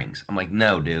hearings. I'm like,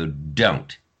 no, dude,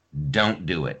 don't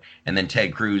do it. And then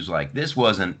Ted Cruz like, this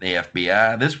wasn't the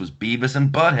FBI, this was Beavis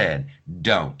and Butthead.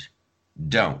 Don't.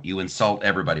 You insult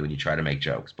everybody when you try to make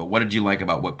jokes. But what did you like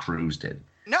about what Cruz did?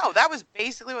 No, that was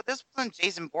basically what this wasn't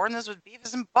Jason Bourne. This was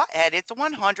Beavis and Butthead. It's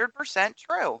 100%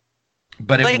 true.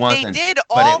 But it wasn't. They did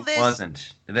all this. But it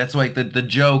wasn't. That's like the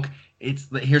joke.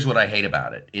 Here's what I hate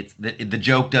about it. It's the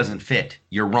joke doesn't fit.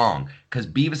 You're wrong, because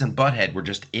Beavis and Butthead were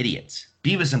just idiots.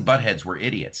 Beavis and Buttheads were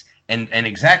idiots, and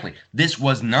exactly this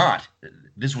was not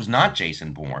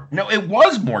Jason Bourne. No, it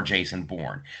was more Jason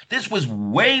Bourne. This was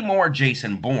way more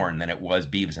Jason Bourne than it was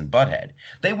Beavis and Butthead.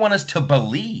 They want us to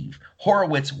believe.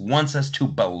 Horowitz wants us to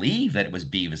believe that it was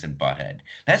Beavis and Butthead.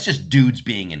 That's just dudes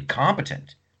being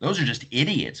incompetent. Those are just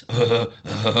idiots.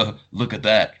 Look at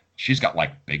that. She's got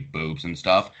like big boobs and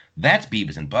stuff. That's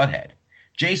Beavis and Butthead.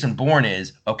 Jason Bourne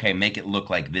is, okay, make it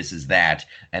look like this is that,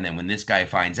 and then when this guy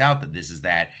finds out that this is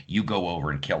that, you go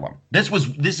over and kill him. This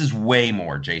is way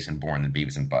more Jason Bourne than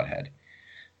Beavis and Butthead.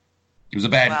 It was a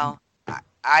bad... Well,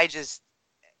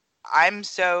 I'm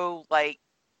so, like,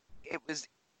 it was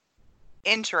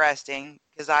interesting,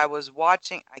 because I was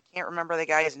watching, I can't remember the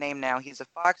guy's name now, he's a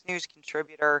Fox News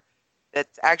contributor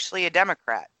that's actually a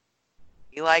Democrat.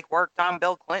 He, worked on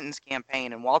Bill Clinton's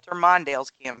campaign and Walter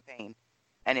Mondale's campaign.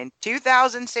 And in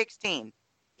 2016,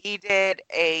 he did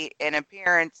an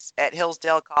appearance at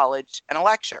Hillsdale College and a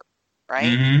lecture, right?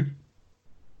 Mm-hmm.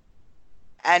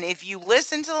 And if you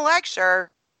listen to the lecture,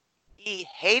 he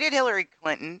hated Hillary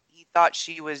Clinton. He thought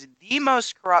she was the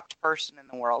most corrupt person in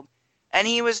the world. And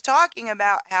he was talking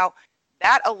about how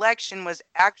that election was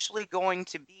actually going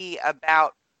to be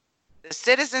about the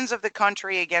citizens of the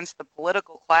country against the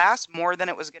political class more than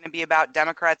it was going to be about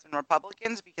Democrats and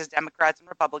Republicans, because Democrats and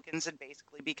Republicans had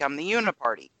basically become the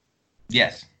uniparty.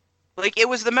 Yes. It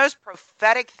was the most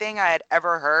prophetic thing I had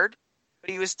ever heard. but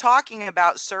he was talking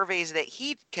about surveys that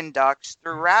he conducts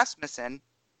through Rasmussen,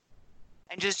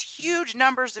 and just huge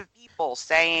numbers of people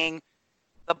saying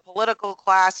the political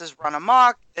class has run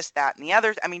amok, this, that, and the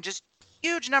other. I mean, just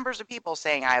huge numbers of people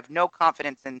saying, I have no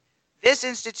confidence in this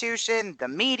institution, the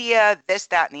media, this,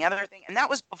 that, and the other thing. And that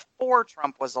was before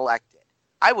Trump was elected.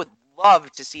 I would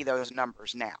love to see those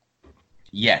numbers now.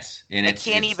 Yes. And I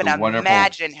can't even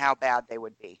imagine how bad they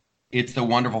would be. It's the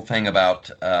wonderful thing about,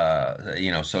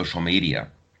 social media.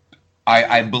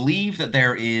 I believe that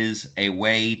there is a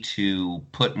way to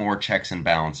put more checks and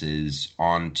balances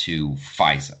onto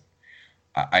FISA.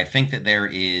 I think that there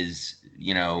is,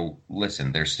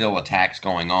 listen, there's still attacks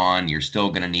going on. You're still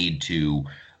going to need to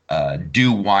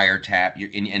do wiretap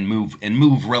and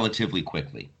move relatively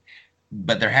quickly.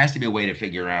 But there has to be a way to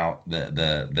figure out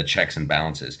the checks and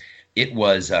balances. It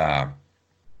was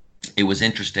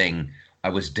interesting. I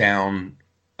was down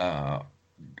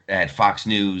at Fox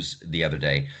News the other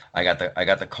day. I got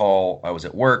the call. I was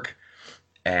at work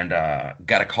and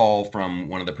got a call from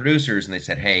one of the producers, and they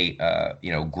said, "Hey,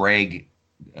 Greg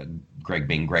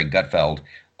being Greg Gutfeld,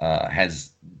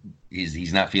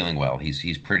 he's not feeling well.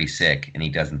 He's pretty sick, and he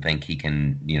doesn't think he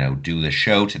can do the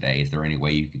show today. Is there any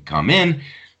way you could come in?"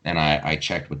 And I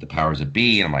checked with the powers that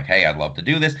be, and I'm like, "Hey, I'd love to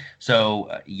do this."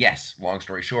 So yes, long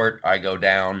story short, I go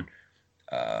down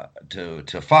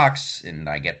to Fox, and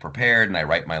I get prepared, and I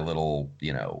write my little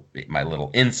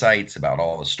insights about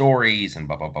all the stories and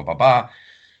blah blah blah blah blah.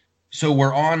 So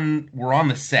we're on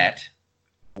the set.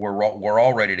 We're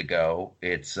all ready to go.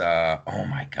 It's oh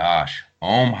my gosh,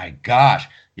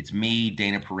 it's me,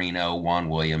 Dana Perino, Juan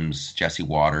Williams, Jesse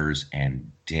Waters,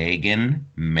 and Dagan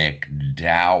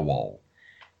McDowell.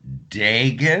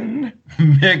 Dagan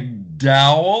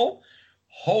McDowell,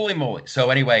 holy moly!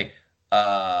 So anyway,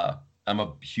 I'm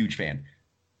a huge fan.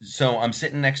 So I'm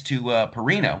sitting next to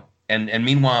Perino, and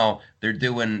meanwhile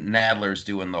Nadler's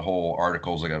doing the whole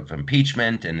articles of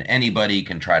impeachment, and anybody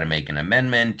can try to make an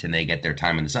amendment, and they get their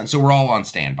time in the sun. So we're all on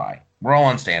standby. So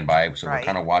right. We're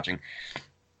kind of watching.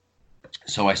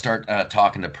 So I start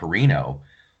talking to Perino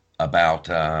about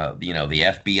the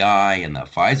FBI and the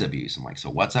FISA abuse. I'm like,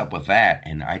 so what's up with that?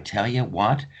 And I tell you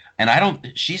what,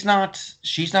 and she's not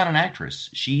an actress.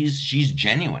 She's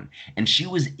genuine, and she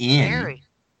was in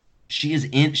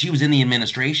the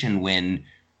administration when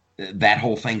that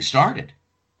whole thing started.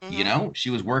 Mm-hmm.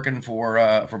 She was working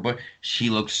for Bush.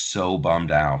 She looked so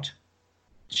bummed out.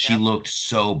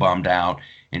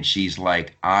 And she's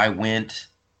like, I went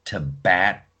to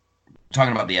bat,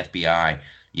 talking about the FBI.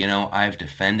 I've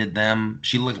defended them.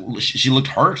 She looked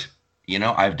hurt.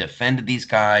 I've defended these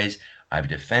guys. I've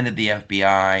defended the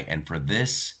FBI. And for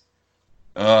this,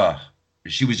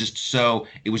 she was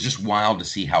it was just wild to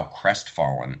see how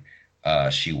crestfallen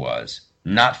she was.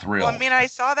 Not thrilled. Well, I mean, I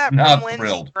saw that from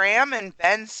Lindsey Graham and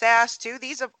Ben Sass, too.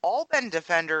 These have all been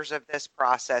defenders of this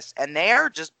process, and they are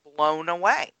just blown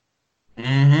away.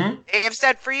 Mm-hmm. They have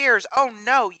said for years, oh,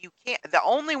 no, you can't. The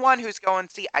only one who's going,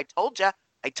 see, I told you,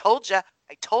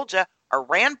 are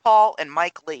Rand Paul and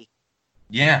Mike Lee.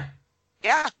 Yeah.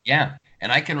 Yeah. Yeah.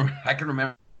 And I can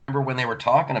remember when they were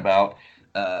talking about,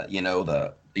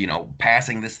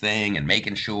 passing this thing and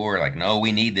making sure, like, no,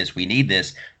 we need this.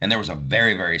 And there was a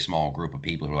very, very small group of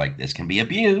people who were like, this can be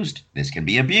abused.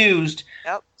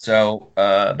 Yep. So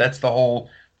that's the whole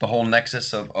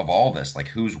nexus of all this. Like,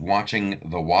 who's watching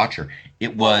the watcher?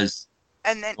 It was.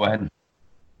 And then. Go ahead.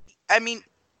 I mean,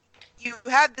 you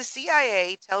had the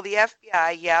CIA tell the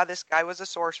FBI, yeah, this guy was a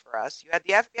source for us. You had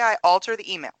the FBI alter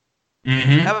the email.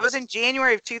 Mm-hmm. That was in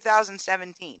January of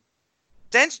 2017.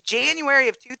 Since January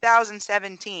of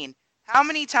 2017, how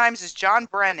many times has John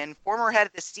Brennan, former head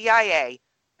of the CIA,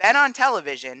 been on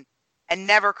television and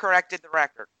never corrected the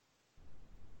record?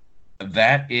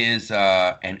 That is,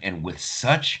 and with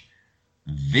such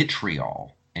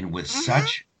vitriol and with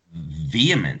such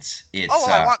vehemence, it's. Oh,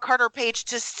 I want Carter Page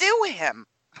to sue him.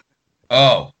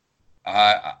 Oh,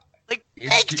 like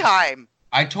big time.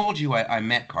 I told you I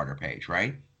met Carter Page,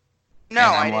 right? No,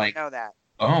 I didn't know that.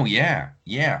 Oh yeah.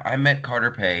 I met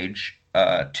Carter Page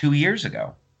 2 years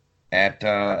ago at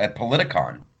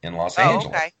Politicon in Los Angeles.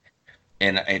 Okay.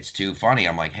 And it's too funny.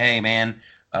 I'm like, hey man,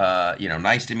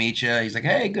 nice to meet you. He's like,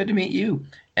 hey, good to meet you.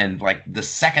 And like the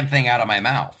second thing out of my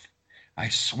mouth, I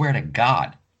swear to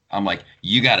God, I'm like,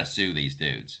 you got to sue these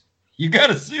dudes.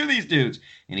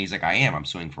 And he's like, I'm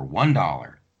suing for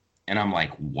 $1. And I'm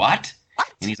like, what?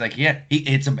 And he's like, yeah,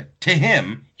 to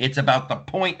him, it's about the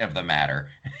point of the matter.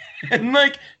 And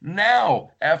like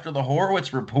now, after the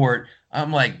Horowitz report,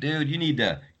 I'm like, dude, you need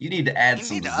to add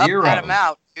some zeros. Up that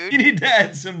amount, dude. You need to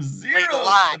add some zeros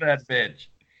to that bitch.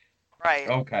 Right.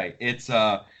 Okay. It's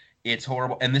It's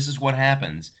horrible. And this is what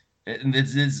happens. And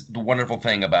this is the wonderful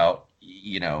thing about,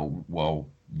 well,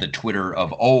 the Twitter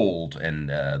of old and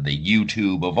the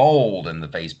YouTube of old and the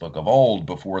Facebook of old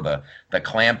before the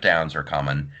clampdowns are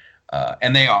coming.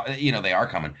 And they are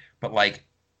coming. But like,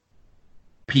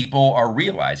 people are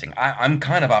realizing. I'm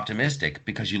kind of optimistic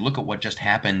because you look at what just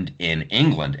happened in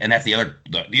England, and that's the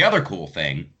other cool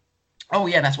thing. Oh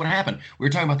yeah, that's what happened. We were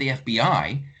talking about the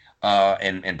FBI,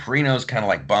 and Perino's kind of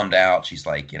like bummed out. She's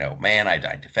like, man, I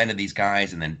defended these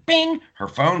guys, and then bing, her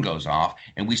phone goes off,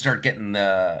 and we start getting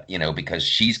the, because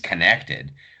she's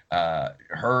connected,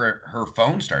 her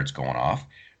phone starts going off.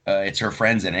 It's her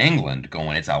friends in England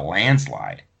going, it's a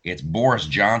landslide. It's Boris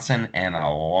Johnson and a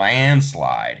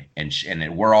landslide, and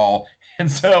we're all,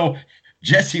 and so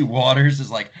Jesse Waters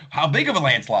is like, how big of a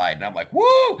landslide? And I'm like,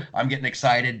 woo! I'm getting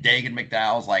excited. Dagan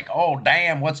McDowell's like, oh,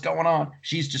 damn, what's going on?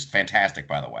 She's just fantastic,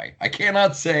 by the way. I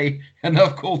cannot say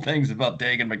enough cool things about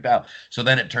Dagan McDowell. So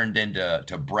then it turned into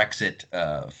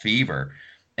Brexit fever.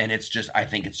 And I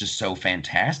think it's just so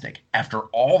fantastic. After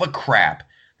all the crap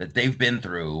that they've been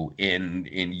through in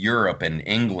Europe and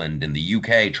England and the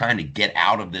UK trying to get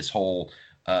out of this whole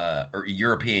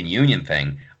European Union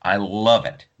thing, I love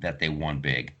it that they won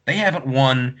big. They haven't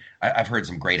won. I've heard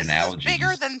some great analogies. Is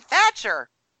bigger than Thatcher.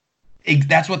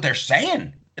 That's what they're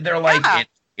saying. They're like,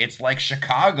 it's like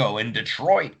Chicago and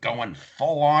Detroit going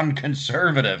full on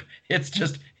conservative.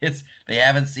 They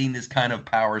haven't seen this kind of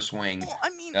power swing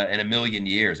in a million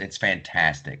years. It's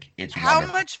fantastic. It's wonderful.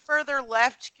 How much further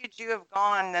left could you have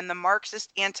gone than the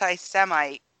Marxist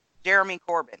anti-Semite Jeremy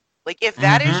Corbyn? Like, if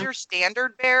that is your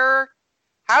standard bearer,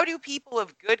 how do people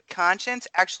of good conscience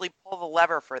actually pull the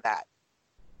lever for that?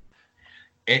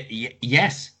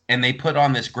 Yes, and they put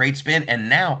on this great spin, and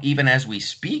now, even as we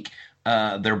speak,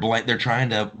 they're trying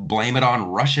to blame it on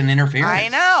Russian interference. I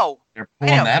know. They're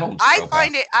pulling that old I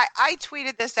find it. I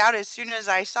tweeted this out as soon as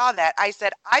I saw that. I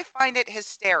said, I find it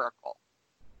hysterical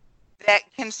that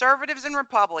conservatives and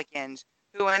Republicans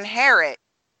who inherit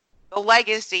the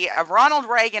legacy of Ronald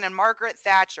Reagan and Margaret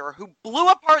Thatcher, who blew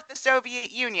apart the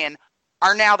Soviet Union,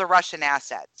 are now the Russian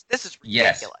assets. This is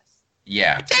ridiculous. Yes.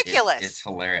 Yeah. Ridiculous. It's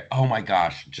hilarious. Oh my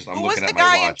gosh. I'm looking at my watch. Who was the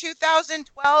guy in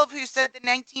 2012 who said the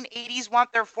 1980s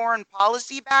want their foreign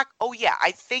policy back? Oh yeah,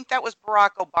 I think that was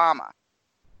Barack Obama.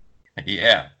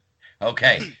 Yeah.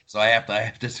 Okay. So I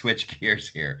have to switch gears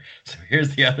here. So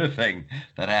here's the other thing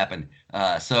that happened.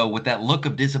 So with that look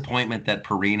of disappointment that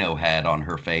Perino had on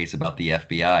her face about the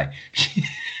FBI,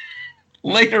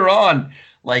 later on,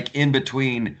 like in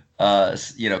between,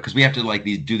 because we have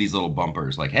to do these little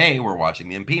bumpers, like, hey, we're watching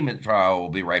the impeachment trial. We'll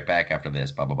be right back after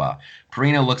this. Blah blah blah.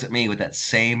 Perino looks at me with that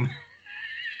same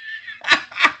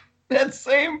that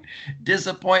same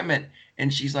disappointment.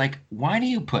 And she's like, why do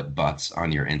you put butts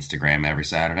on your Instagram every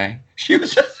Saturday? She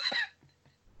was just,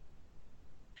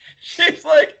 she's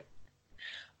like,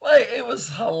 it was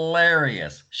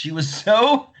hilarious. She was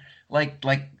so,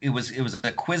 it was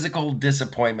a quizzical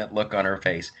disappointment look on her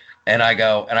face. And I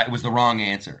go, it was the wrong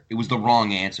answer. It was the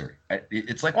wrong answer.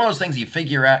 It's like one of those things you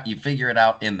figure it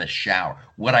out in the shower.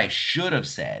 What I should have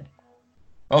said.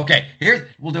 Okay,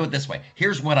 we'll do it this way.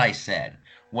 Here's what I said.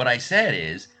 What I said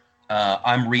is,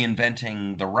 I'm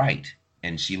reinventing the right.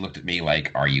 And she looked at me like,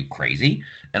 are you crazy?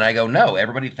 And I go, no,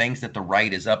 everybody thinks that the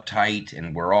right is uptight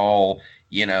and we're all,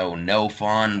 no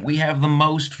fun. We have the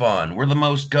most fun. We're the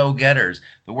most go-getters,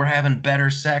 but we're having better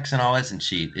sex and all this. And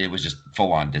it was just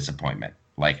full on disappointment.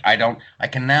 Like, I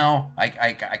can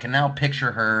now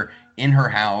picture her in her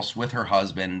house with her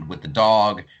husband, with the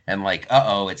dog, and like,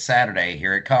 it's Saturday.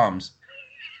 Here it comes.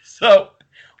 So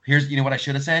here's, what I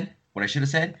should have said? What I should have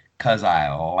said? Because I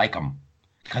like them.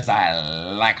 Because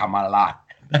I like them a lot.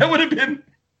 That would have been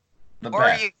the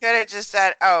best. Or you could have just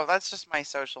said, oh, that's just my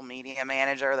social media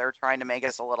manager. They're trying to make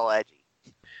us a little edgy.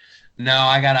 No,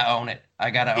 I got to own it.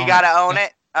 You got to own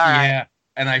it? All right. Yeah,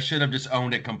 and I should have just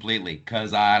owned it completely.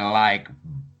 Because I like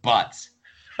butts.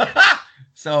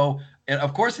 So,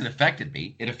 of course, it affected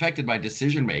me. It affected my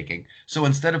decision making. So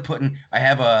instead of putting, I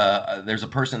have there's a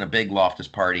person, a big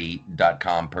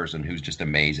loftusparty.com person who's just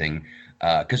amazing.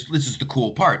 Because this is the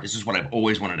cool part. This is what I've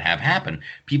always wanted to have happen.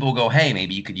 People go, hey,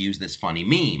 maybe you could use this funny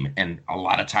meme. And a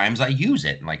lot of times I use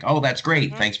it. And like, oh, that's great.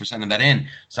 Mm-hmm. Thanks for sending that in.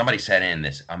 Somebody sent in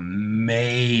this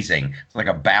amazing, it's like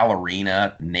a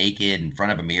ballerina naked in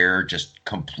front of a mirror,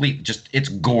 it's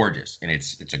gorgeous. And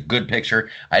it's a good picture.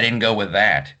 I didn't go with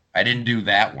that. I didn't do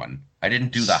that one. I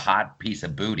didn't do the hot piece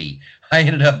of booty. I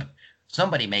ended up,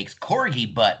 somebody makes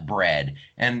corgi butt bread.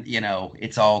 And,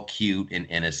 it's all cute and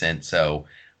innocent. So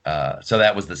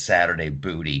that was the Saturday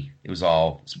booty. It was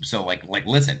all so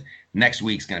listen, next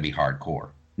week's going to be hardcore.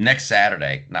 Next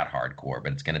Saturday, not hardcore,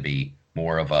 but it's going to be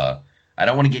more of a. I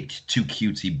don't want to get too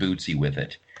cutesy bootsy with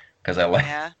it because I like.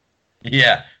 Yeah.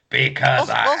 Yeah, because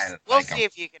I We'll like them. see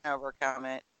if you can overcome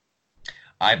it.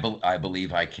 I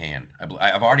believe I can.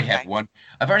 I've already had Okay. one.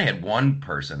 I've already had one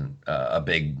person, a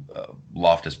big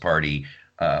Loftus Party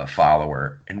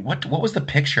follower. And what was the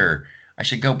picture? I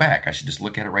should go back. I should just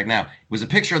look at it right now. It was a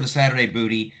picture of the Saturday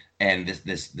Booty and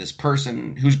this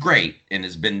person who's great and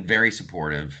has been very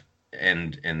supportive.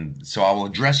 And so I will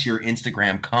address your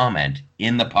Instagram comment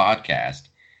in the podcast.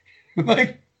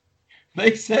 Like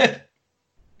they said,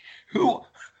 who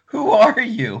who are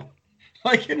you?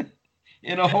 Like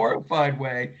in a horrified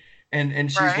way. And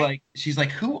Right. she's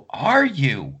like, who are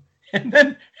you? And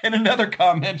then in another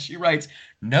comment she writes,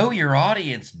 know your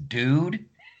audience, dude.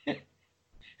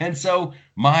 And so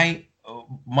my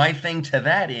thing to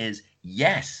that is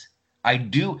yes, I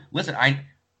do. Listen,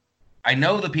 I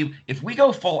know the people. If we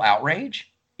go full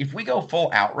outrage,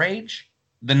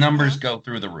 the numbers Hmm. go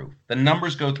through the roof. The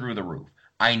numbers go through the roof.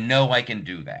 I know I can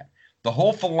do that. The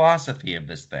whole philosophy of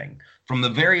this thing from the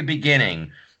very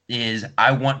beginning is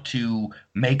I want to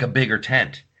make a bigger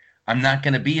tent. I'm not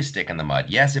going to be a stick in the mud.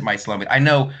 Yes, it might slow me. I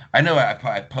know.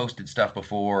 I've posted stuff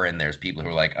before, and there's people who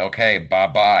are like, "Okay, bye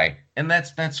bye," and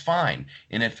that's fine.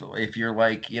 And if you're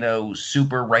like,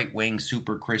 super right wing,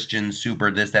 super Christian, super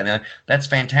this, that, and that, that's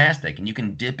fantastic, and you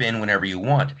can dip in whenever you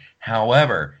want.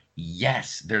 However,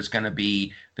 yes, there's gonna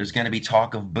be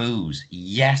talk of booze.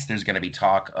 Yes, there's gonna be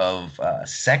talk of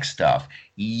sex stuff.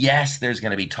 Yes, there's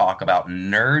gonna be talk about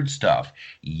nerd stuff.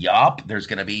 Yup, there's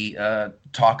gonna be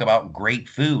talk about great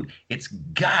food. It's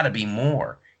gotta be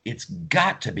more. It's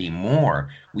got to be more.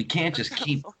 We can't just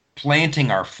keep planting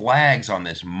our flags on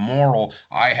this moral.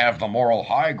 I have the moral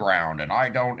high ground, and I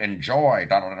don't enjoy.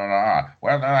 Da da da da.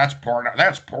 Well, that's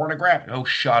pornographic. Oh,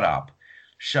 shut up,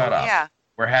 shut Oh up. yeah.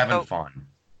 We're having So fun.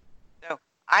 so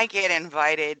I get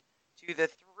invited to the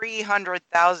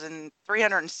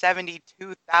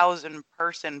 372,000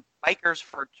 person Bikers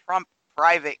for Trump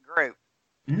private group.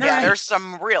 Yeah, Nice. there's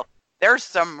some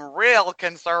real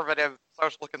conservative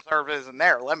social conservatives in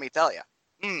there, let me tell you.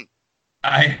 Mm.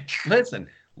 I listen.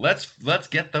 Let's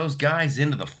get those guys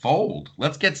into the fold.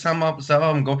 Let's get some of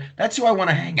them go. That's who I want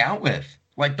to hang out with.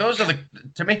 Like those are the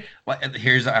to me. Like,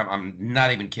 I'm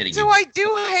not even kidding So you. I do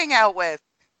hang out with.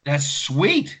 That's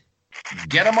sweet.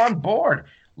 Get them on board.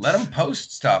 Let them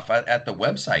post stuff at the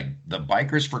website. The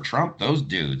Bikers for Trump. Those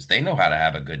dudes. They know how to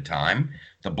have a good time.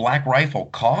 The Black Rifle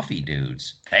Coffee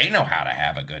dudes. They know how to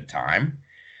have a good time.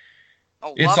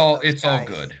 Oh, It's love all those it's all guys.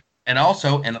 good. And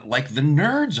like the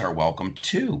nerds are welcome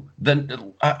too.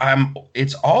 I'm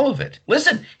it's all of it.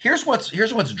 Listen, here's what's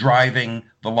driving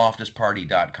the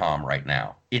loftusparty.com right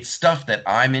now. It's stuff that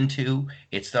I'm into,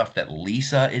 it's stuff that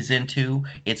Lisa is into,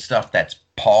 it's stuff that's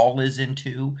Paul is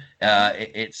into. Hmm.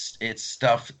 It's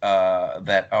stuff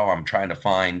that I'm trying to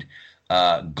find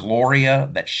Gloria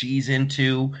that she's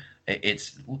into.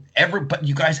 It's but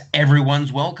you guys,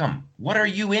 everyone's welcome. What are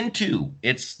you into?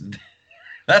 It's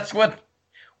that's what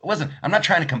listen, I'm not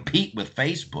trying to compete with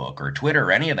Facebook or Twitter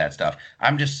or any of that stuff.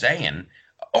 I'm just saying,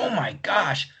 oh my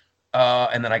gosh.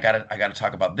 And then I gotta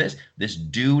talk about this. This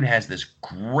dude has this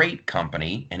great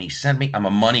company, and he sent me. I'm a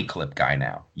money clip guy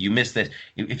now. You missed this.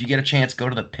 If you get a chance, go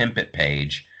to the Pimp It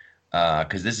page,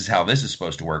 because this is how this is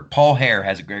supposed to work. Paul Hare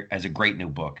has a great new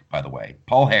book, by the way.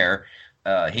 Paul Hare,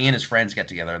 he and his friends get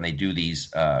together and they do these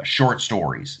short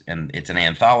stories, and it's an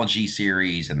anthology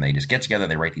series, and they just get together.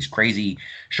 They write these crazy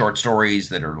short stories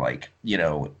that are like,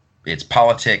 it's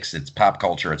politics, it's pop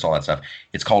culture, it's all that stuff.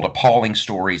 It's called Appalling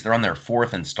Stories. They're on their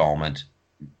fourth installment.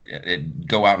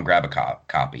 Go out and grab a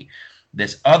copy.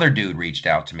 This other dude reached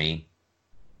out to me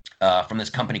from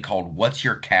this company called What's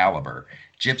Your Caliber?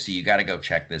 Gypsy, you got to go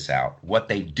check this out. What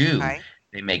they do, Okay.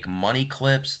 they make money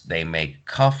clips, they make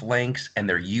cuff links, and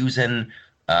they're using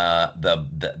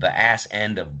the ass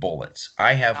end of bullets.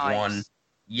 I have one, Nice.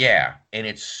 yeah, and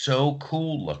it's so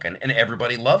cool looking, and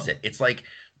everybody loves it. It's like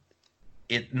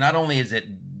it. Not only is it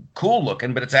cool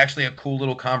looking, but it's actually a cool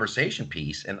little conversation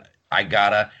piece. And I'm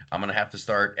gonna have to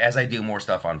start as I do more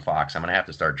stuff on Fox. I'm gonna have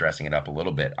to start dressing it up a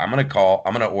little bit. I'm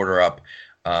gonna order up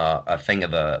a thing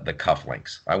of the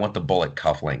cufflinks. I want the bullet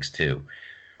cufflinks too.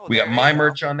 Oh, We got there you my go.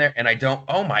 merch on there, and I don't.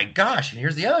 Oh my gosh! And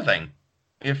here's the other thing.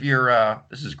 If you're,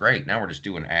 this is great. Now we're just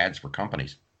doing ads for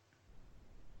companies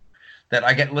that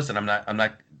I get. Listen, I'm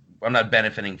not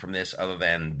benefiting from this other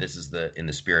than this is in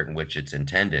the spirit in which it's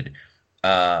intended.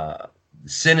 Uh,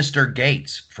 Sinister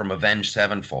Gates from Avenged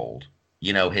Sevenfold.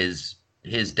 His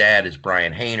dad is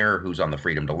Brian Hayner, who's on the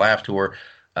Freedom to Laugh tour.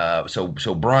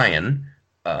 So Brian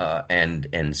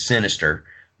and Sinister,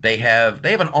 they have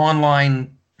an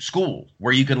online school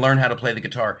where you can learn how to play the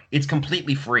guitar. It's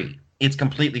completely free. It's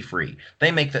completely free.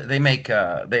 They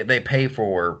pay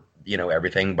for,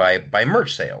 everything by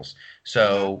merch sales. Hmm.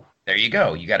 So there you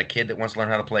go. You got a kid that wants to learn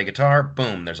how to play guitar.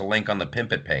 Boom, there's a link on the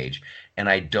Pimp It page. And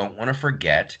I don't want to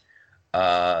forget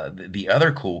the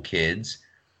other cool kids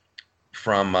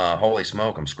from holy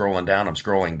smoke, I'm scrolling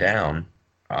down.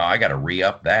 I got to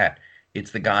re-up that.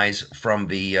 It's the guys from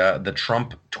the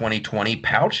Trump 2020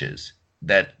 pouches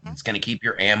that it's going to keep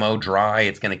your ammo dry.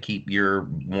 It's going to keep your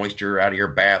moisture out of your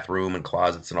bathroom and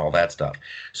closets and all that stuff.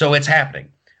 So it's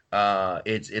happening.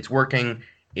 It's working.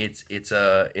 It's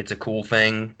a cool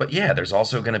thing. But yeah, there's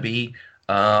also going to be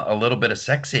a little bit of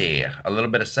sexy, a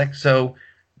little bit of sex. So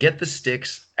get the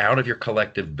sticks out of your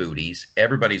collective booties.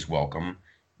 Everybody's welcome.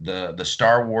 The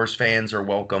Star Wars fans are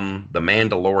welcome. The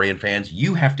Mandalorian fans,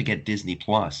 you have to get Disney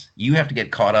Plus. You have to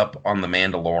get caught up on the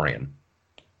Mandalorian.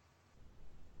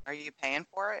 Are you paying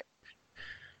for it?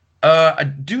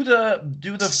 Do the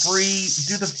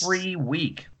free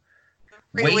week.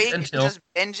 Free Wait week and until just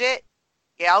binge it?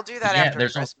 Yeah, I'll do that yeah. after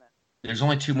There's Christmas. there's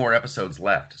only 2 more episodes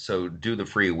left, so do the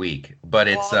free week. But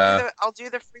Well, it's I'll do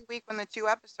the free week when the 2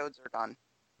 episodes are done.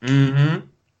 mm-hmm.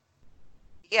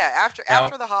 Yeah, after Now,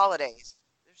 after the holidays.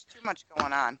 There's too much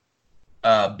going on.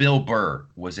 Bill Burr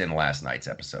was in last night's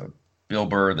episode. Bill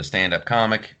Burr, the stand-up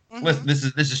comic. Hmm. Listen,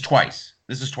 this is twice.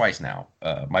 This is twice now.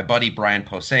 My buddy Brian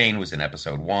Posehn was in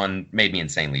episode 1, made me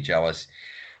insanely jealous.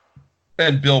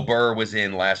 And Bill Burr was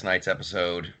in last night's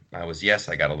episode. I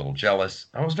got a little jealous.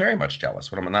 I was very much jealous,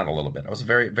 but I'm not a little bit. I was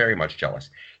very, very much jealous.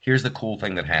 Here's the cool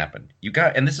thing that happened.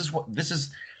 And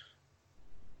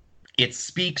it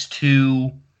speaks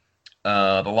to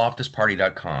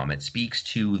theloftusparty.com. It speaks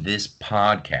to this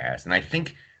podcast. And I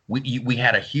think we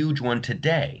had a huge one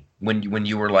today when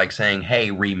you were like saying,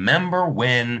 hey, remember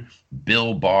when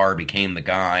Bill Barr became the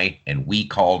guy and we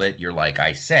called it? You're like,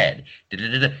 I said,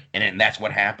 and that's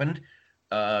what happened.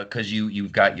 Because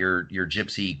you've got your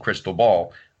gypsy crystal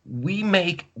ball.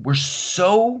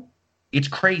 It's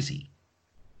crazy.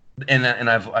 And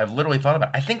I've literally thought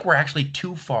about it. I think we're actually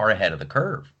too far ahead of the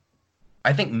curve.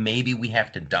 I think maybe we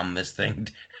have to dumb this thing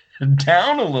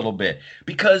down a little bit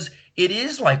because it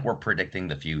is like we're predicting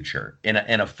the future in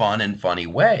a fun and funny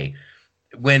way.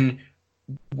 When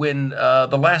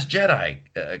The Last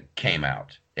Jedi came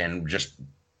out and just,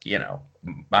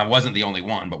 I wasn't the only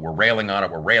one, but we're railing on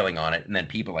it. And then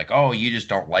people are like, oh, you just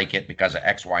don't like it because of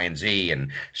X, Y, and Z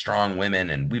and strong women.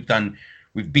 And we've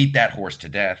beat that horse to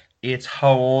death. It's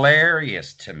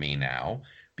hilarious to me now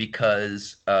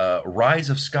because Rise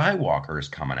of Skywalker is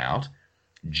coming out.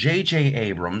 J.J.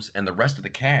 Abrams and the rest of the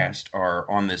cast are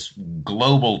on this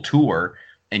global tour,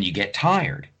 and you get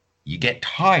tired. You get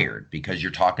tired because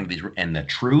you're talking to these, and the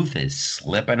truth is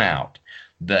slipping out.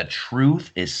 The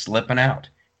truth is slipping out.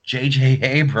 J.J.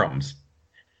 Abrams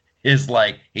is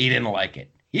like, he didn't like it.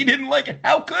 He didn't like it.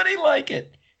 How could he like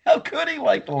it? How could he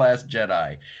like The Last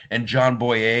Jedi? And John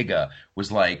Boyega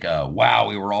was like, wow,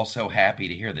 we were all so happy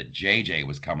to hear that JJ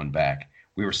was coming back.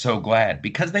 We were so glad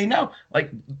because they know, like,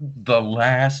 The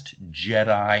Last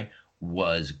Jedi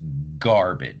was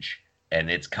garbage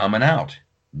and it's coming out.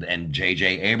 And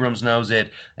J.J. Abrams knows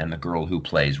it, and the girl who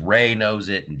plays Rey knows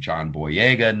it, and John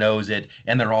Boyega knows it,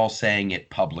 and they're all saying it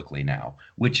publicly now,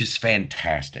 which is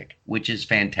fantastic.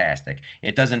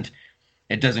 It doesn't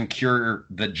cure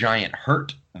the giant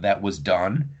hurt that was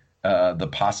done, the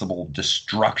possible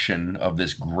destruction of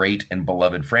this great and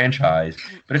beloved franchise,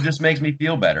 but it just makes me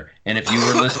feel better. And if you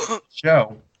were listening to the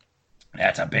show,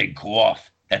 that's a big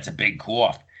cough.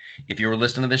 If you were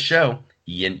listening to this show,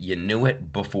 you knew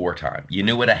it before time. You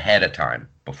knew it ahead of time.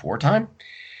 Before time?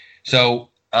 So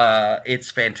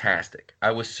it's fantastic.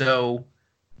 I was so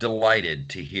delighted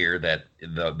to hear that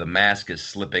the mask is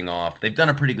slipping off. They've done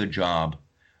a pretty good job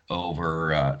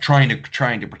over trying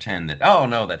to pretend that, oh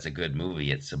no, that's a good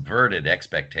movie. It subverted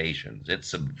expectations.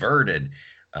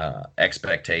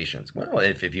 Well,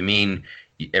 if you mean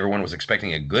everyone was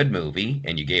expecting a good movie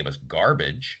and you gave us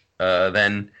garbage,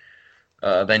 then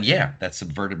yeah, that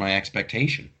subverted my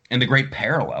expectation. And the great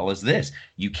parallel is this: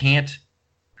 you can't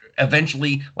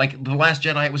eventually, like The Last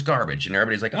Jedi, it was garbage, and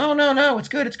everybody's like, oh no, it's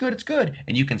good,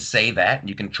 and you can say that, and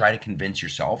you can try to convince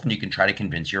yourself, and you can try to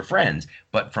convince your friends,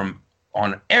 but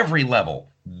on every level,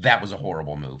 that was a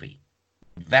horrible movie.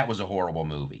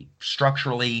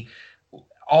 Structurally,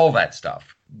 all that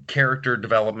stuff. Character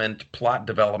development, plot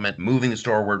development, moving the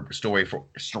story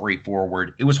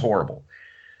forward. It was horrible.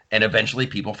 And eventually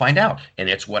people find out. And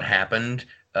it's what happened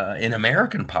in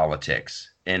American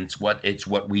politics. And it's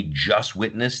what we just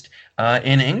witnessed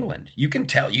in England. You can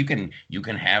tell, you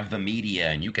can have the media,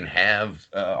 and you can have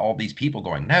all these people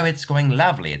going, no, it's going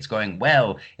lovely, it's going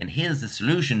well, and here's the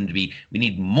solution to be, we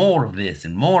need more of this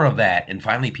and more of that. And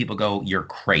finally people go, you're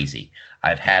crazy.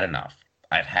 I've had enough.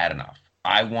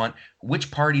 I want,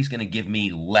 which party's going to give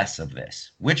me less of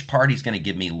this? Which party's going to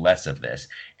give me less of this?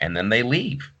 And then they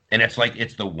leave. And it's like,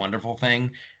 it's the wonderful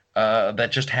thing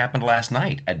that just happened last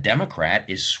night. A Democrat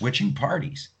is switching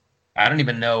parties. I don't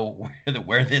even know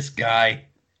where this guy's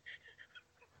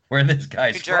New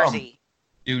Jersey.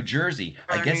 from. New Jersey.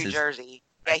 I guess New Jersey.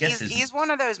 Yeah, he's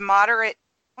one of those moderates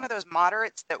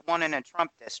that won in a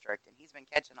Trump district, and he's been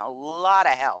catching a lot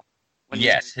of hell when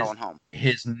he's going home.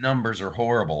 His numbers are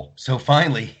horrible. So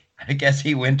finally, I guess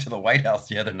he went to the White House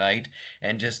the other night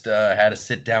and just had to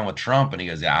sit down with Trump, and he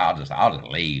goes, yeah, I'll just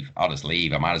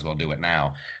leave. I might as well do it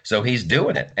now. So he's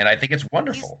doing it, and I think it's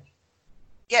wonderful.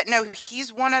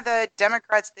 He's one of the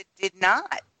Democrats that did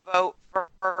not vote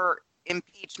for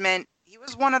impeachment. He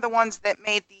was one of the ones that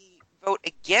made the vote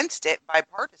against it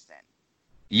bipartisan.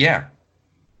 Yeah.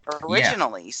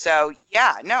 Originally. Yeah. So,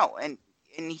 and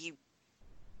he,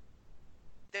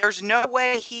 there's no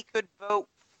way he could vote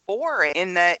for it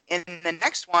in the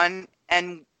next one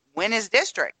and win his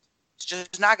district. It's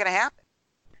just not going to happen.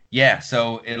 Yeah,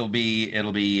 so it'll be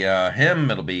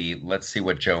him. It'll be, let's see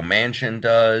what Joe Manchin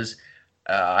does.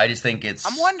 I just think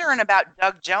I'm wondering about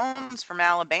Doug Jones from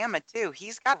Alabama too.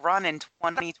 He's got to run in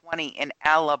 2020 in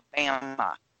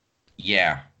Alabama.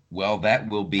 Yeah, well, that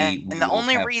will be. And the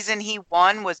only reason he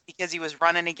won was because he was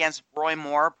running against Roy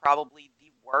Moore, probably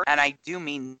the worst, and I do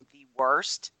mean the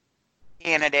worst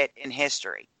candidate in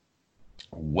history.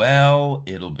 Well,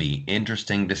 it'll be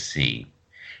interesting to see.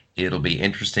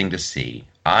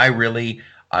 I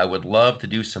would love to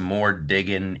do some more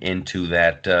digging into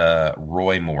that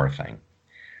Roy Moore thing,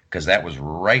 because that was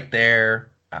right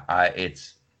there. I'm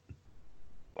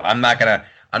not gonna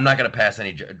pass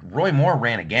any. Roy Moore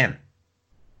ran again.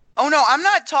 Oh no, I'm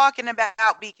not talking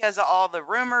about because of all the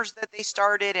rumors that they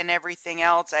started and everything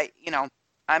else.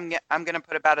 I'm gonna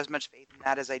put about as much faith in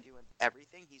that as I do in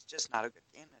everything. He's just not a good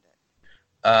candidate.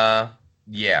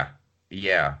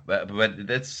 Yeah, but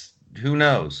that's, who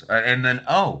knows? And then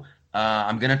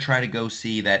I'm gonna try to go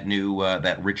see that new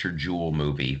that Richard Jewell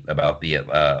movie about the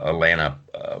Atlanta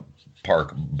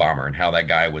park bomber, and how that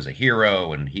guy was a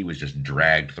hero and he was just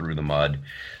dragged through the mud.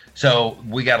 So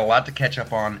we got a lot to catch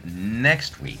up on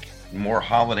next week. More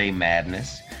holiday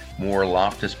madness, more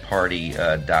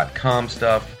LoftusParty.com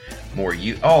stuff, more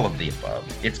all of the above.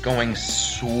 It's going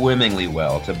swimmingly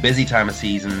well. It's a busy time of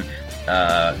season.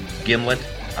 Gimlet,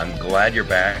 I'm glad you're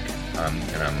back.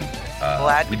 And I'm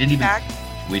glad we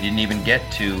didn't even get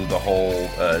to the whole.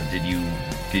 Did you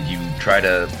try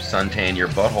to suntan your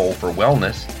butthole for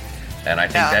wellness? And I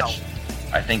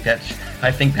think that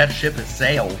ship has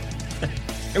sailed.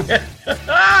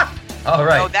 All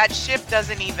right. No, that ship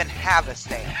doesn't even have a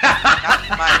sail. Not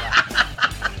in my life.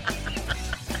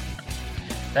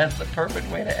 That's the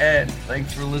perfect way to end.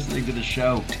 Thanks for listening to the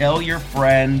show. Tell your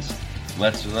friends.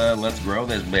 Let's grow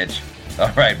this bitch.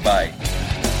 All right, bye.